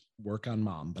 Just work on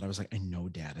mom. But I was like, I know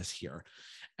dad is here.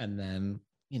 And then,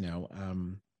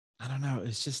 I don't know.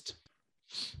 It's just,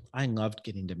 I loved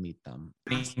getting to meet them.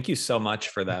 Thank you so much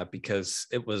for that, because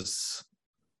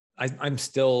I'm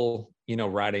still,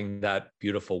 riding that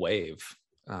beautiful wave.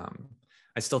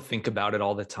 I still think about it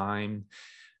all the time.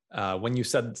 When you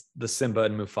said the Simba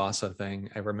and Mufasa thing,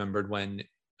 I remembered when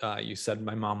you said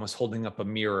my mom was holding up a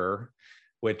mirror,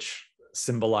 which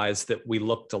symbolized that we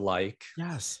looked alike.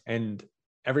 Yes. And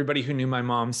everybody who knew my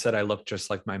mom said I looked just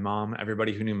like my mom.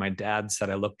 Everybody who knew my dad said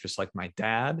I looked just like my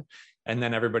dad. And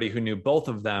then everybody who knew both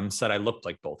of them said I looked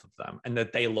like both of them and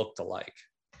that they looked alike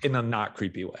in a not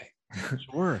creepy way.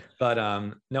 Sure. But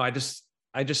no, I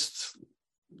just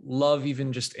love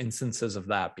even just instances of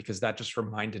that, because that just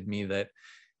reminded me that,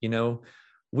 you know,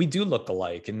 we do look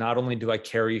alike. And not only do I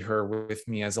carry her with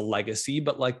me as a legacy,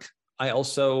 but like I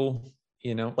also,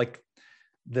 you know, like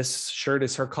this shirt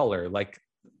is her color. Like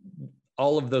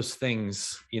all of those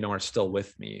things, you know, are still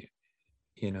with me,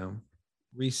 you know.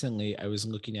 Recently, I was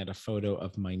looking at a photo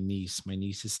of my niece. My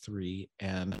niece is 3,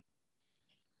 and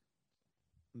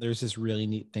there's this really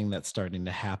neat thing that's starting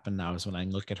to happen now is when I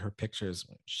look at her pictures,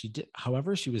 she did,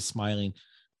 however, she was smiling,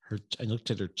 I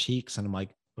looked at her cheeks and I'm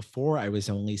like, before I was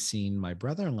only seeing my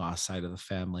brother-in-law's side of the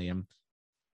family. And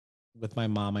with my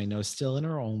mom, I know still in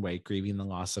her own way, grieving the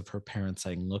loss of her parents,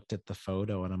 I looked at the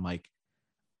photo and I'm like,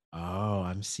 oh,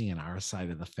 I'm seeing our side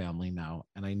of the family now.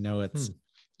 And I know it's,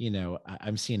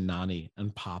 I'm seeing Nani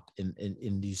and Pop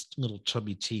in these little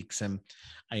chubby cheeks. And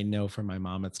I know for my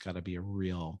mom, it's got to be a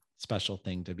real special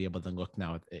thing to be able to look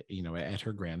now at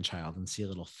her grandchild and see a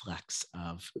little flecks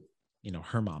of,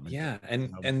 her mom. Yeah.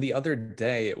 And the other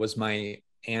day it was my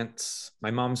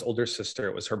mom's older sister.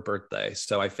 It was her birthday.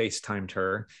 So I FaceTimed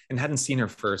her and hadn't seen her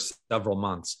for several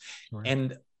months. Sure.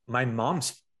 And my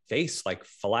mom's face like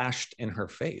flashed in her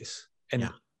face.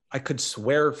 And I could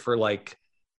swear for like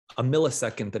a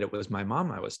millisecond that it was my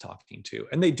mom I was talking to.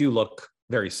 And they do look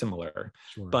very similar,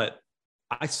 sure. But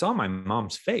I saw my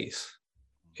mom's face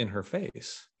in her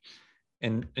face.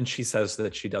 And she says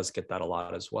that she does get that a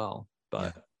lot as well.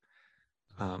 But,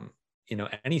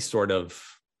 any sort of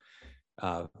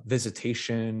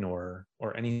visitation or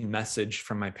any message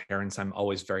from my parents, I'm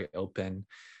always very open.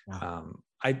 Wow.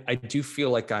 I do feel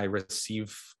like I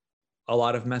receive a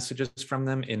lot of messages from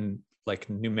them in like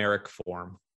numeric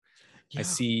form. I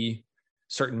see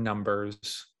certain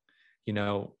numbers,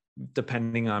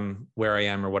 depending on where I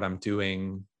am or what I'm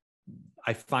doing,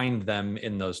 I find them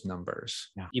in those numbers.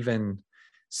 Yeah. Even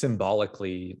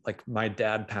symbolically, like my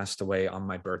dad passed away on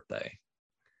my birthday.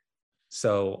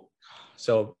 So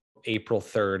April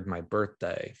 3rd, my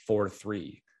birthday,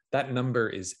 4-3, that number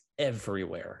is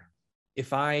everywhere.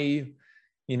 If I,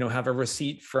 have a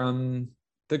receipt from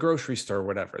the grocery store or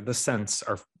whatever, the cents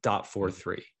are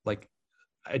 .43. Like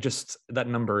that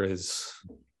number is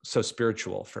so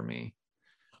spiritual for me.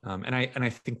 And I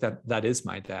think that is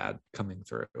my dad coming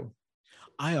through.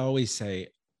 I always say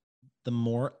the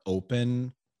more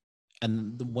open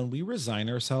and when we resign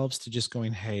ourselves to just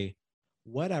going, hey,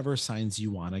 whatever signs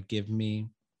you want to give me,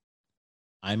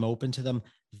 I'm open to them.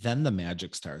 Then the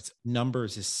magic starts.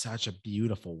 Numbers is such a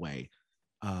beautiful way.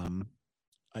 Mine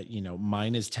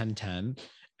is 1010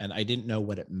 and I didn't know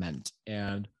what it meant.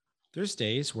 And there's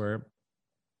days where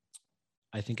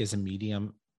I think as a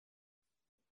medium,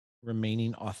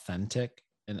 remaining authentic,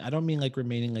 and I don't mean like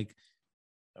remaining like,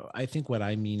 I think what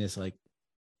I mean is like,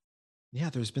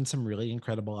 there's been some really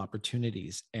incredible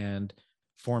opportunities and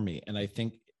for me. And I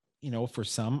think, for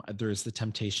some, there's the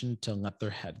temptation to let their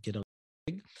head get a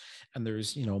big. And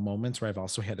there's, moments where I've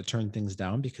also had to turn things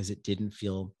down because it didn't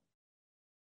feel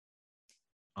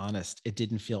honest. It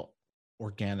didn't feel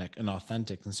organic and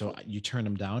authentic. And so you turn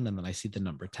them down and then I see the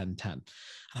number 1010. And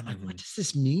I'm like, what does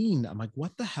this mean? I'm like,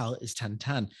 what the hell is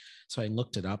 1010? So I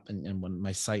looked it up and when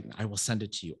my site, I will send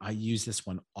it to you. I use this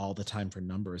one all the time for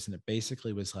numbers. And it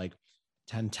basically was like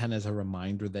 1010 as a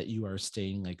reminder that you are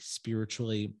staying like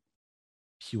spiritually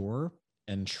pure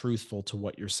and truthful to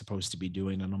what you're supposed to be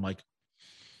doing. And I'm like,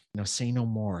 say no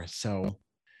more. So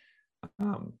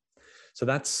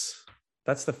that's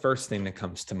the first thing that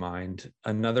comes to mind.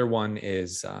 Another one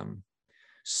is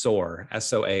SOAR,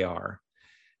 SOAR.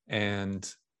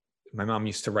 And my mom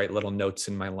used to write little notes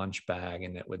in my lunch bag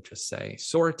and it would just say,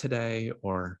 soar today,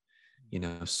 or,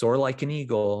 soar like an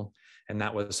eagle. And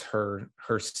that was her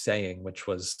saying, which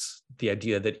was the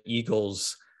idea that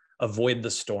eagles avoid the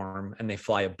storm and they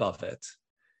fly above it,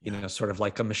 sort of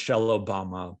like a Michelle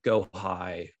Obama, go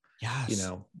high.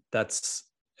 Yes.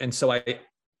 And so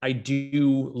I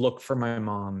do look for my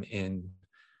mom in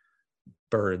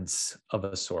birds of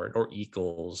a sort or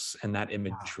eagles and that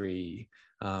imagery.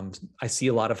 Wow. I see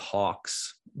a lot of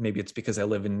hawks. Maybe it's because I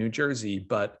live in New Jersey,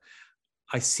 but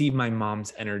I see my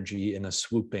mom's energy in a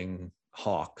swooping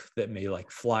hawk that may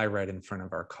like fly right in front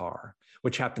of our car,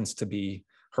 which happens to be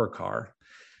her car.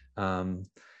 And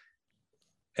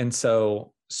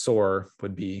so SOAR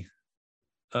would be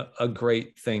a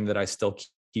great thing that I still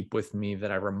keep with me,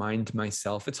 that I remind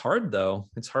myself. It's hard though.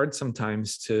 It's hard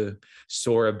sometimes to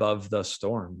soar above the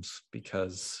storms,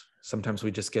 because sometimes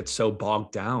we just get so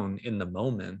bogged down in the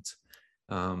moment.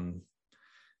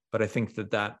 But I think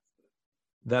that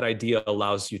idea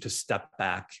allows you to step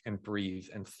back and breathe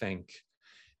and think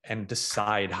and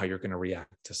decide how you're going to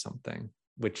react to something,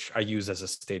 which I use as a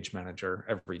stage manager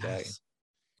every day. Yes.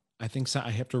 I think so.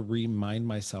 I have to remind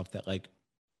myself that like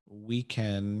we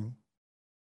can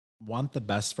want the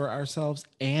best for ourselves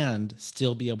and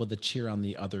still be able to cheer on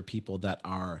the other people that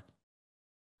are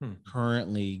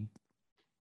currently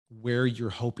where you're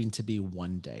hoping to be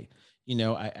one day.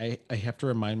 I have to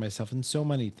remind myself in so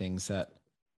many things that,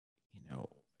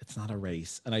 it's not a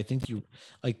race. And I think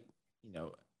like,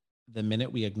 the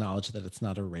minute we acknowledge that it's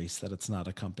not a race, that it's not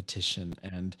a competition,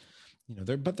 and,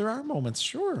 but there are moments,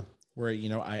 sure, where,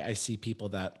 I see people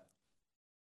that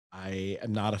I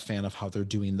am not a fan of how they're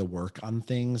doing the work on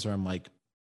things, or I'm like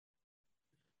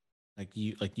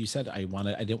you said, I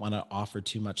didn't want to offer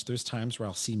too much. There's times where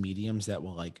I'll see mediums that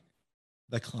will like,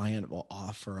 the client will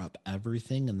offer up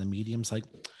everything, and the medium's like,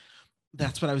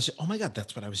 oh my God,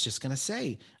 that's what I was just going to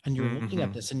say. And you're looking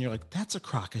at this and you're like, that's a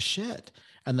crock of shit.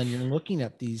 And then you're looking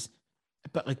at these,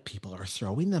 but like people are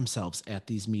throwing themselves at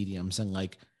these mediums, and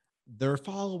like their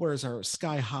followers are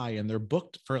sky high and they're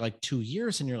booked for like 2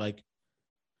 years. And you're like,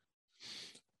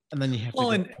 and then you have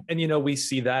to and we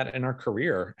see that in our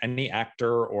career. Any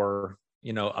actor or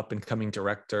up and coming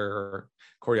director or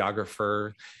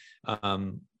choreographer,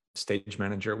 stage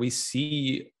manager, we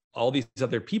see all these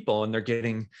other people and they're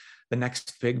getting the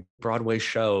next big Broadway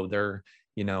show. They're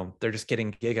just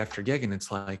getting gig after gig, and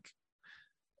it's like,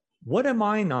 what am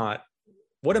I not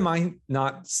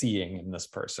seeing in this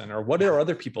person, or what are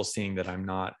other people seeing that I'm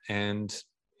not? And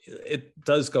it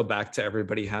does go back to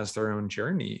everybody has their own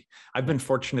journey. I've been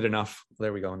fortunate enough.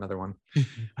 There we go. Another one.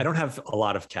 I don't have a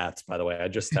lot of cats, by the way. I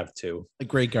just have 2. Like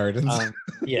Grey Gardens.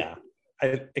 Yeah.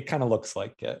 It kind of looks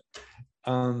like it.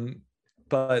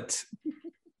 But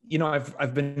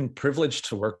I've been privileged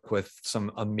to work with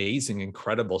some amazing,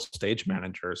 incredible stage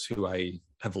managers who I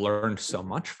have learned so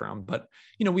much from. But,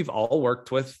 we've all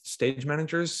worked with stage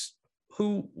managers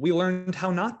who we learned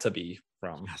how not to be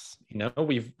from. Yes.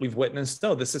 We've witnessed,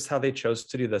 this is how they chose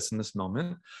to do this in this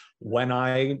moment. When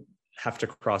I have to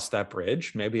cross that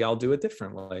bridge, maybe I'll do it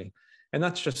differently. And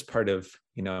that's just part of,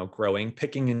 growing,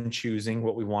 picking and choosing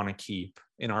what we want to keep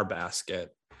in our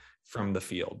basket from the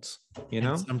fields,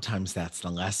 And sometimes that's the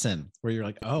lesson where you're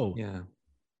like, oh, yeah,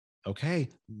 okay,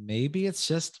 maybe it's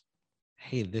just,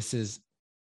 hey,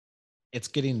 it's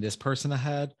getting this person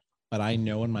ahead, but I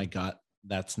know in my gut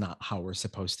that's not how we're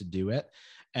supposed to do it.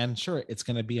 And sure, it's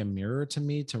going to be a mirror to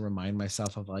me to remind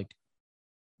myself of like,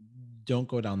 don't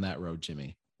go down that road,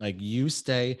 Jimmy. Like you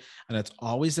stay. And it's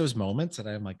always those moments that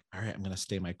I'm like, all right, I'm going to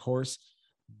stay my course.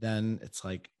 Then it's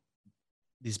like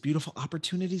these beautiful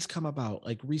opportunities come about.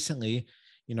 Like recently,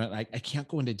 I can't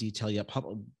go into detail yet.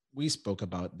 We spoke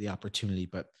about the opportunity,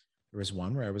 but there was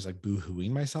one where I was like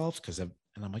boo-hooing myself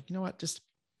and I'm like, you know what, just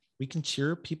we can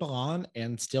cheer people on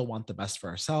and still want the best for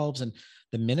ourselves. And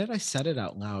the minute I said it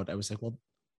out loud, I was like, well,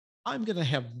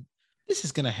 this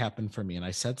is going to happen for me. And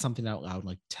I said something out loud,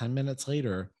 like 10 minutes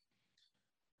later,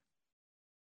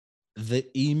 the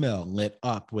email lit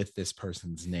up with this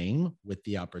person's name, with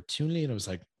the opportunity. And it was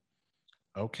like,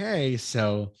 okay,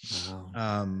 so,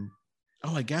 wow.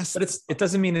 I guess. But it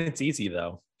doesn't mean it's easy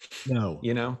though. No.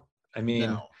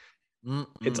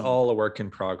 It's all a work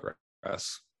in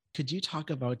progress. Could you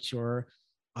talk about your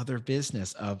other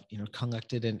business of,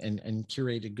 collected and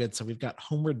curated goods? So we've got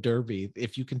Homeward Derby.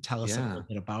 If you can tell us a little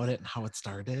bit about it and how it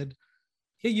started.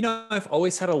 Yeah, I've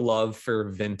always had a love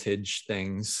for vintage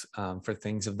things, for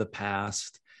things of the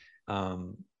past.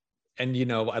 And,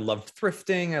 I loved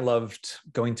thrifting. I loved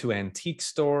going to antique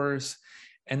stores.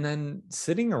 And then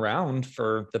sitting around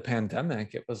for the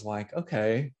pandemic, it was like,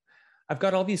 okay, I've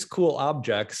got all these cool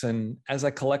objects. And as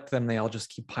I collect them, they all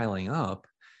just keep piling up.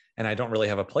 And I don't really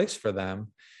have a place for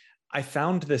them. I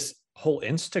found this whole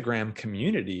Instagram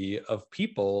community of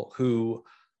people who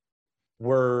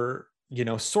were,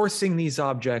 sourcing these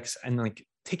objects and like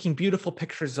taking beautiful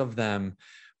pictures of them,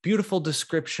 beautiful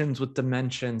descriptions with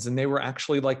dimensions. And they were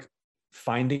actually like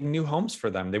finding new homes for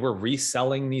them. They were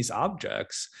reselling these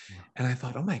objects. And I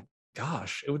thought, oh my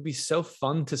gosh, it would be so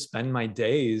fun to spend my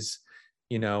days,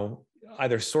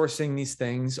 either sourcing these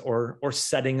things or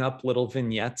setting up little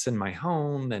vignettes in my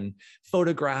home and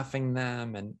photographing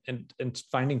them and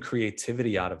finding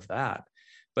creativity out of that.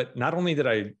 But not only did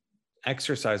I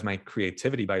exercise my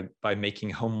creativity by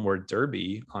making Homeward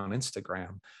Derby on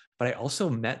Instagram, but I also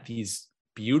met these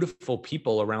beautiful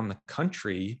people around the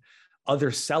country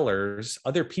other sellers,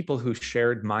 other people who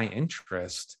shared my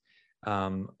interest,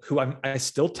 who I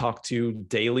still talk to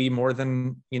daily more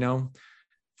than,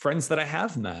 friends that I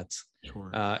have met.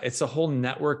 Sure. It's a whole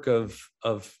network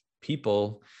of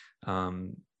people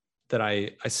that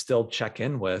I still check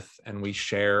in with, and we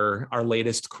share our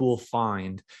latest cool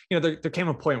find. There came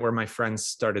a point where my friends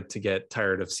started to get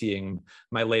tired of seeing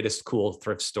my latest cool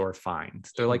thrift store find.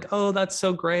 They're like, "Oh, that's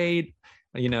so great,"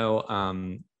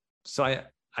 So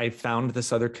I found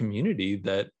this other community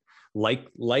that,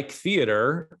 like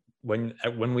theater.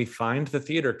 When we find the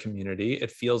theater community,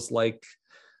 it feels like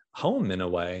home in a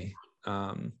way.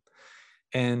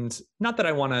 And not that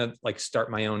I want to like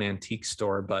start my own antique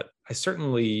store, but I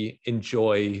certainly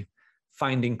enjoy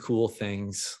finding cool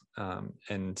things,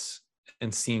 and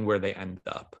seeing where they end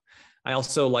up. I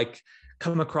also like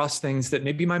come across things that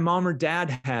maybe my mom or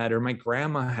dad had or my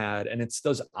grandma had, and it's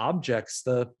those objects,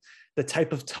 the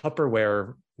type of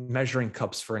Tupperware measuring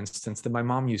cups, for instance, that my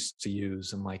mom used to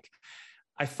use. And like,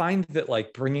 I find that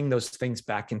like bringing those things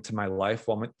back into my life,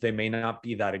 while they may not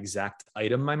be that exact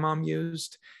item my mom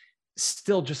used,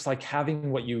 still just like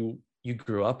having what you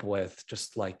grew up with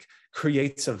just like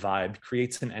creates a vibe,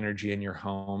 creates an energy in your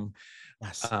home.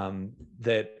 Yes.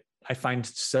 That I find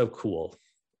so cool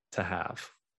to have.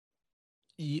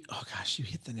 Oh gosh, you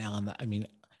hit the nail on that. I mean,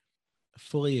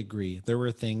 fully agree. There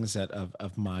were things that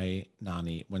of my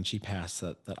Nani when she passed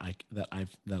that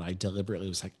I deliberately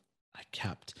was like, I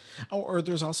kept. Or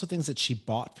there's also things that she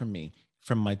bought from me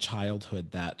from my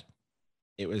childhood that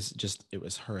it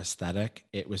was her aesthetic.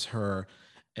 It was her,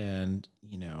 and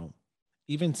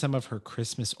even some of her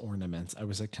Christmas ornaments. I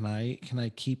was like, can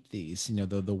I keep these?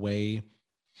 The way,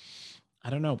 I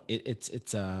don't know.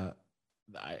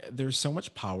 There's so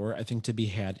much power, I think, to be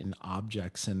had in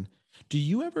objects. And do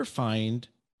you ever find,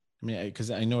 I mean,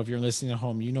 because I know if you're listening at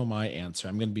home, my answer.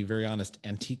 I'm going to be very honest.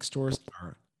 Antique stores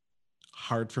are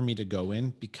hard for me to go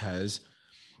in because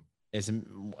as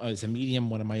a medium,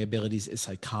 one of my abilities is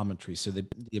psychometry. So the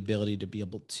ability to be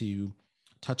able to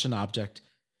touch an object,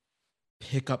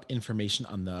 pick up information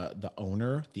on the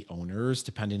owner, the owners,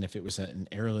 depending if it was an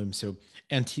heirloom. So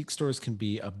antique stores can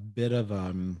be a bit of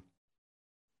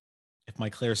if my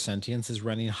clairsentience is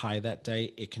running high that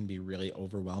day, it can be really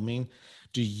overwhelming.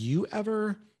 Do you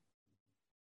ever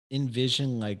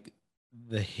envision like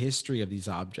the history of these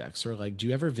objects, or like do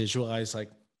you ever visualize like,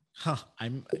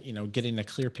 I'm getting a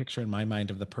clear picture in my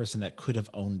mind of the person that could have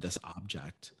owned this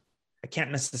object? I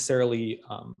can't necessarily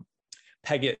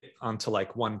peg it onto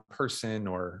like one person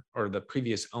or the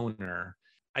previous owner.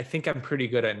 I think I'm pretty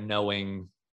good at knowing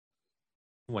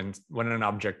when an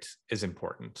object is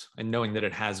important and knowing that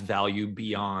it has value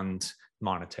beyond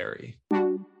monetary.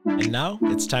 And now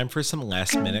it's time for some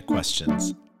last minute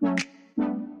questions.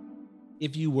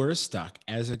 If you were stuck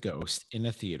as a ghost in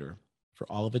a theater for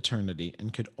all of eternity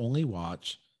and could only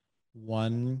watch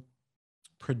one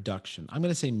production, I'm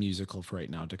going to say musical for right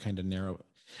now to kind of narrow.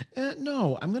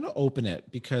 No, I'm going to open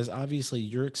it because obviously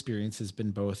your experience has been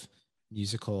both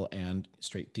musical and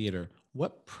straight theater.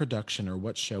 What production or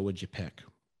what show would you pick?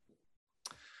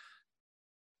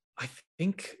 I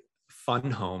think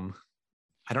Fun Home.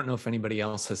 I don't know if anybody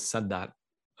else has said that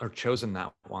or chosen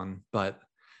that one, but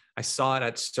I saw it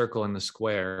at Circle in the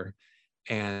Square,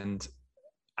 and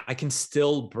I can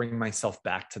still bring myself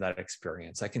back to that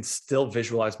experience. I can still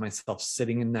visualize myself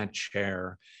sitting in that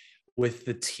chair with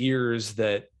the tears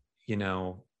that,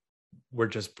 were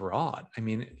just brought. I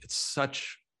mean, it's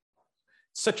such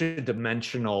a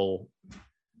dimensional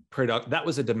product. That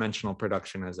was a dimensional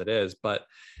production as it is, but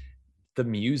the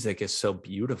music is so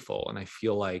beautiful. And I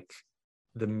feel like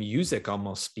the music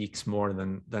almost speaks more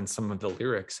than some of the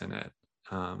lyrics in it.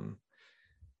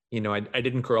 I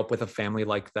didn't grow up with a family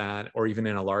like that, or even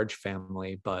in a large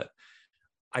family, but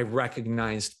I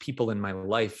recognized people in my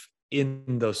life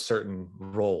in those certain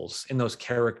roles, in those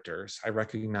characters. I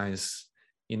recognize,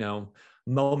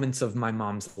 moments of my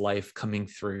mom's life coming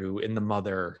through in the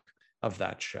mother of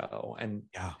that show. And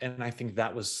I think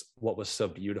that was what was so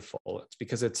beautiful. It's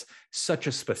because it's such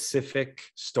a specific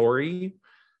story,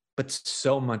 but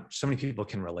so many people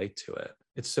can relate to it.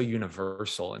 It's so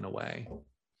universal in a way.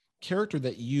 Character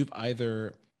that you've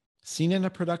either seen in a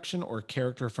production or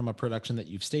character from a production that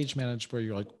you've stage managed where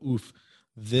you're like, oof,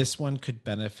 this one could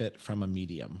benefit from a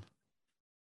medium?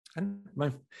 And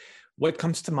what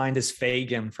comes to mind is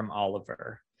Fagin from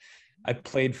Oliver. I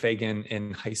played Fagin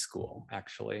in high school,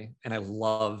 actually, and I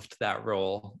loved that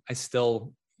role. I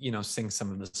still, sing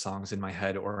some of the songs in my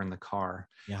head or in the car.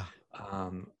 Yeah.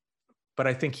 But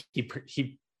I think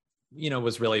he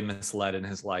was really misled in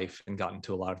his life and got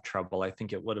into a lot of trouble. I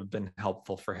think it would have been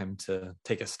helpful for him to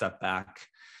take a step back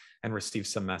and receive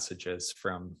some messages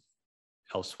from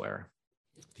elsewhere.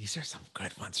 These are some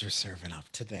good ones you're serving up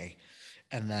today.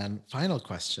 And then final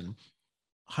question,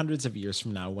 hundreds of years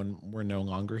from now, when we're no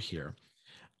longer here,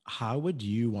 how would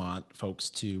you want folks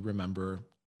to remember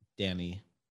Danny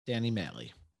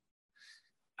Malley?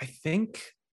 I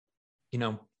think, in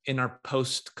our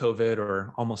post-COVID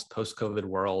or almost post-COVID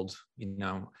world,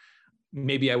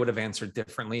 maybe I would have answered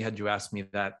differently had you asked me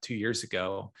that 2 years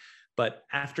ago. But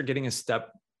after getting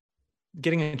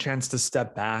a chance to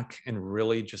step back and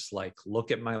really just like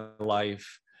look at my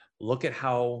life, look at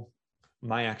how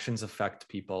my actions affect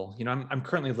people. I'm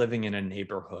currently living in a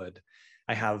neighborhood.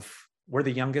 We're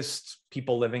the youngest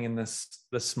people living in this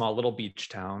small little beach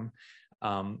town.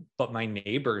 But my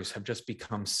neighbors have just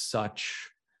become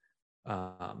such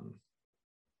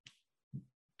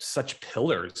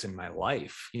pillars in my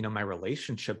life. My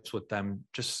relationships with them,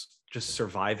 just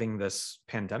surviving this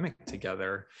pandemic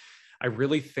together. I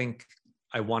really think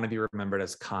I want to be remembered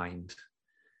as kind.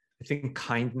 I think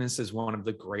kindness is one of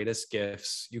the greatest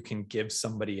gifts you can give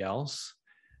somebody else.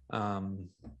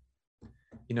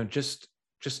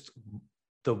 Just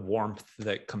the warmth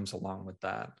that comes along with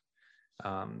that.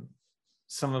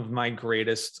 Some of my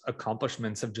greatest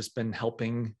accomplishments have just been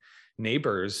helping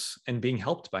neighbors and being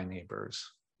helped by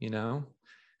neighbors, and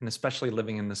especially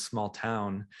living in this small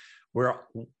town where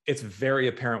it's very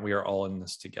apparent we are all in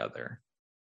this together.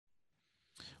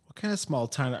 What kind of small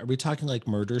town? Are we talking like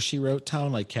Murder, She Wrote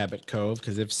town, like Cabot Cove?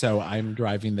 Because if so, I'm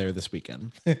driving there this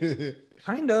weekend.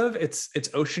 Kind of. It's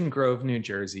Ocean Grove, New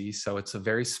Jersey. So it's a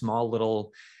very small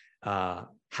little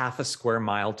half a square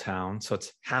mile town. So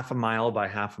it's half a mile by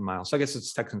half a mile. So I guess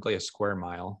it's technically a square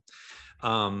mile.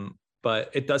 But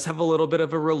it does have a little bit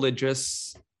of a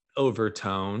religious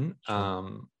overtone.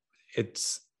 It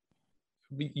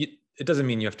doesn't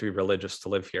mean you have to be religious to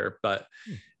live here, but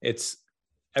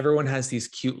everyone has these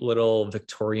cute little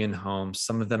Victorian homes.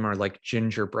 Some of them are like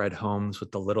gingerbread homes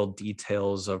with the little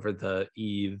details over the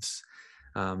eaves.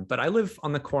 But I live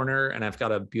on the corner and I've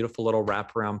got a beautiful little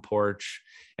wraparound porch,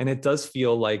 and it does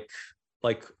feel like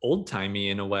old timey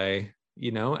in a way.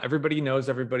 Everybody knows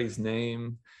everybody's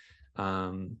name.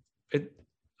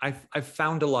 I've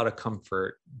found a lot of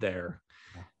comfort there,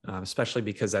 especially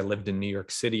because I lived in New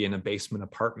York City in a basement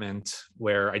apartment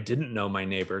where I didn't know my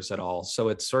neighbors at all. So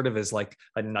it sort of is like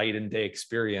a night and day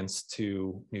experience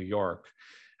to New York.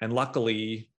 And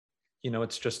luckily,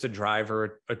 it's just a drive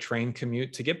or a train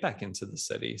commute to get back into the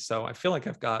city. So I feel like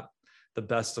I've got the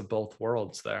best of both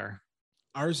worlds there.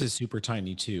 Ours is super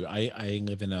tiny too. I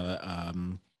live in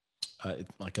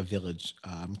like a village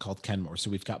called Kenmore. So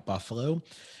we've got Buffalo,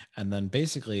 and then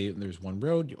basically there's one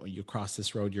road. You cross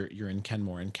this road, you're in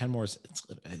Kenmore, and Kenmore's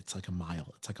it's like a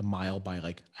mile. It's like a mile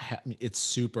by it's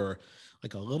super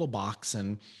like a little box,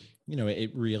 and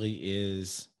it really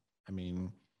is. I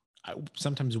mean,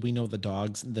 sometimes we know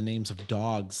the names of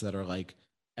dogs that are like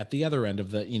at the other end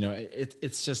of the.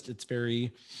 It's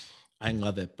very. I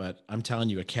love it, but I'm telling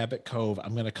you, a Cabot Cove,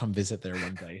 I'm going to come visit there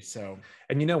one day. So,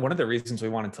 and one of the reasons we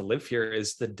wanted to live here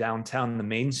is the downtown, the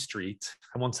main street.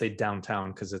 I won't say downtown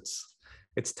because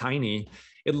it's tiny.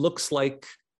 It looks like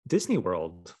Disney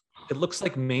World. It looks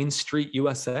like Main Street,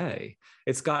 USA.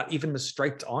 It's got even the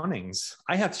striped awnings.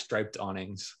 I have striped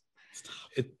awnings.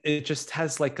 It just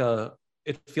has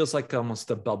it feels like almost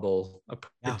a bubble, a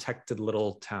protected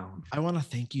little town. I want to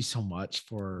thank you so much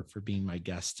for being my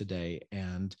guest today.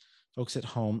 And folks at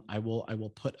home, I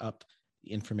will put up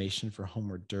the information for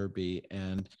Homeward Derby.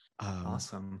 And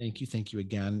awesome. Thank you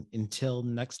again. Until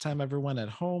next time, everyone at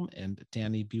home, and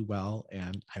Danny, be well,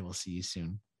 and I will see you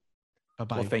soon.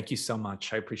 Bye-bye. Well, thank you so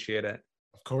much. I appreciate it.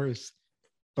 Of course.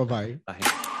 Bye-bye. Bye.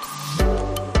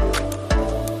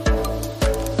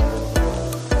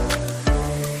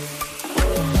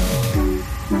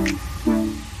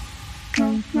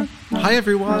 Hi,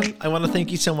 everyone. I want to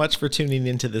thank you so much for tuning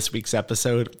into this week's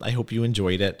episode. I hope you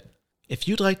enjoyed it. If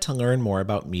you'd like to learn more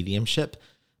about mediumship,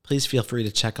 please feel free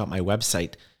to check out my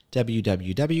website,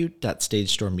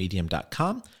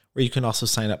 www.stagedoormedium.com, where you can also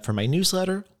sign up for my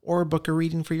newsletter or book a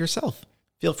reading for yourself.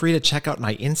 Feel free to check out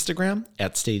my Instagram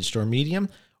at StageDoorMedium,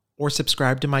 or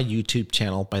subscribe to my YouTube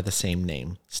channel by the same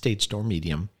name, Stage Door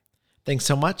Medium. Thanks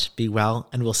so much, be well,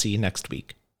 and we'll see you next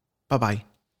week. Bye-bye.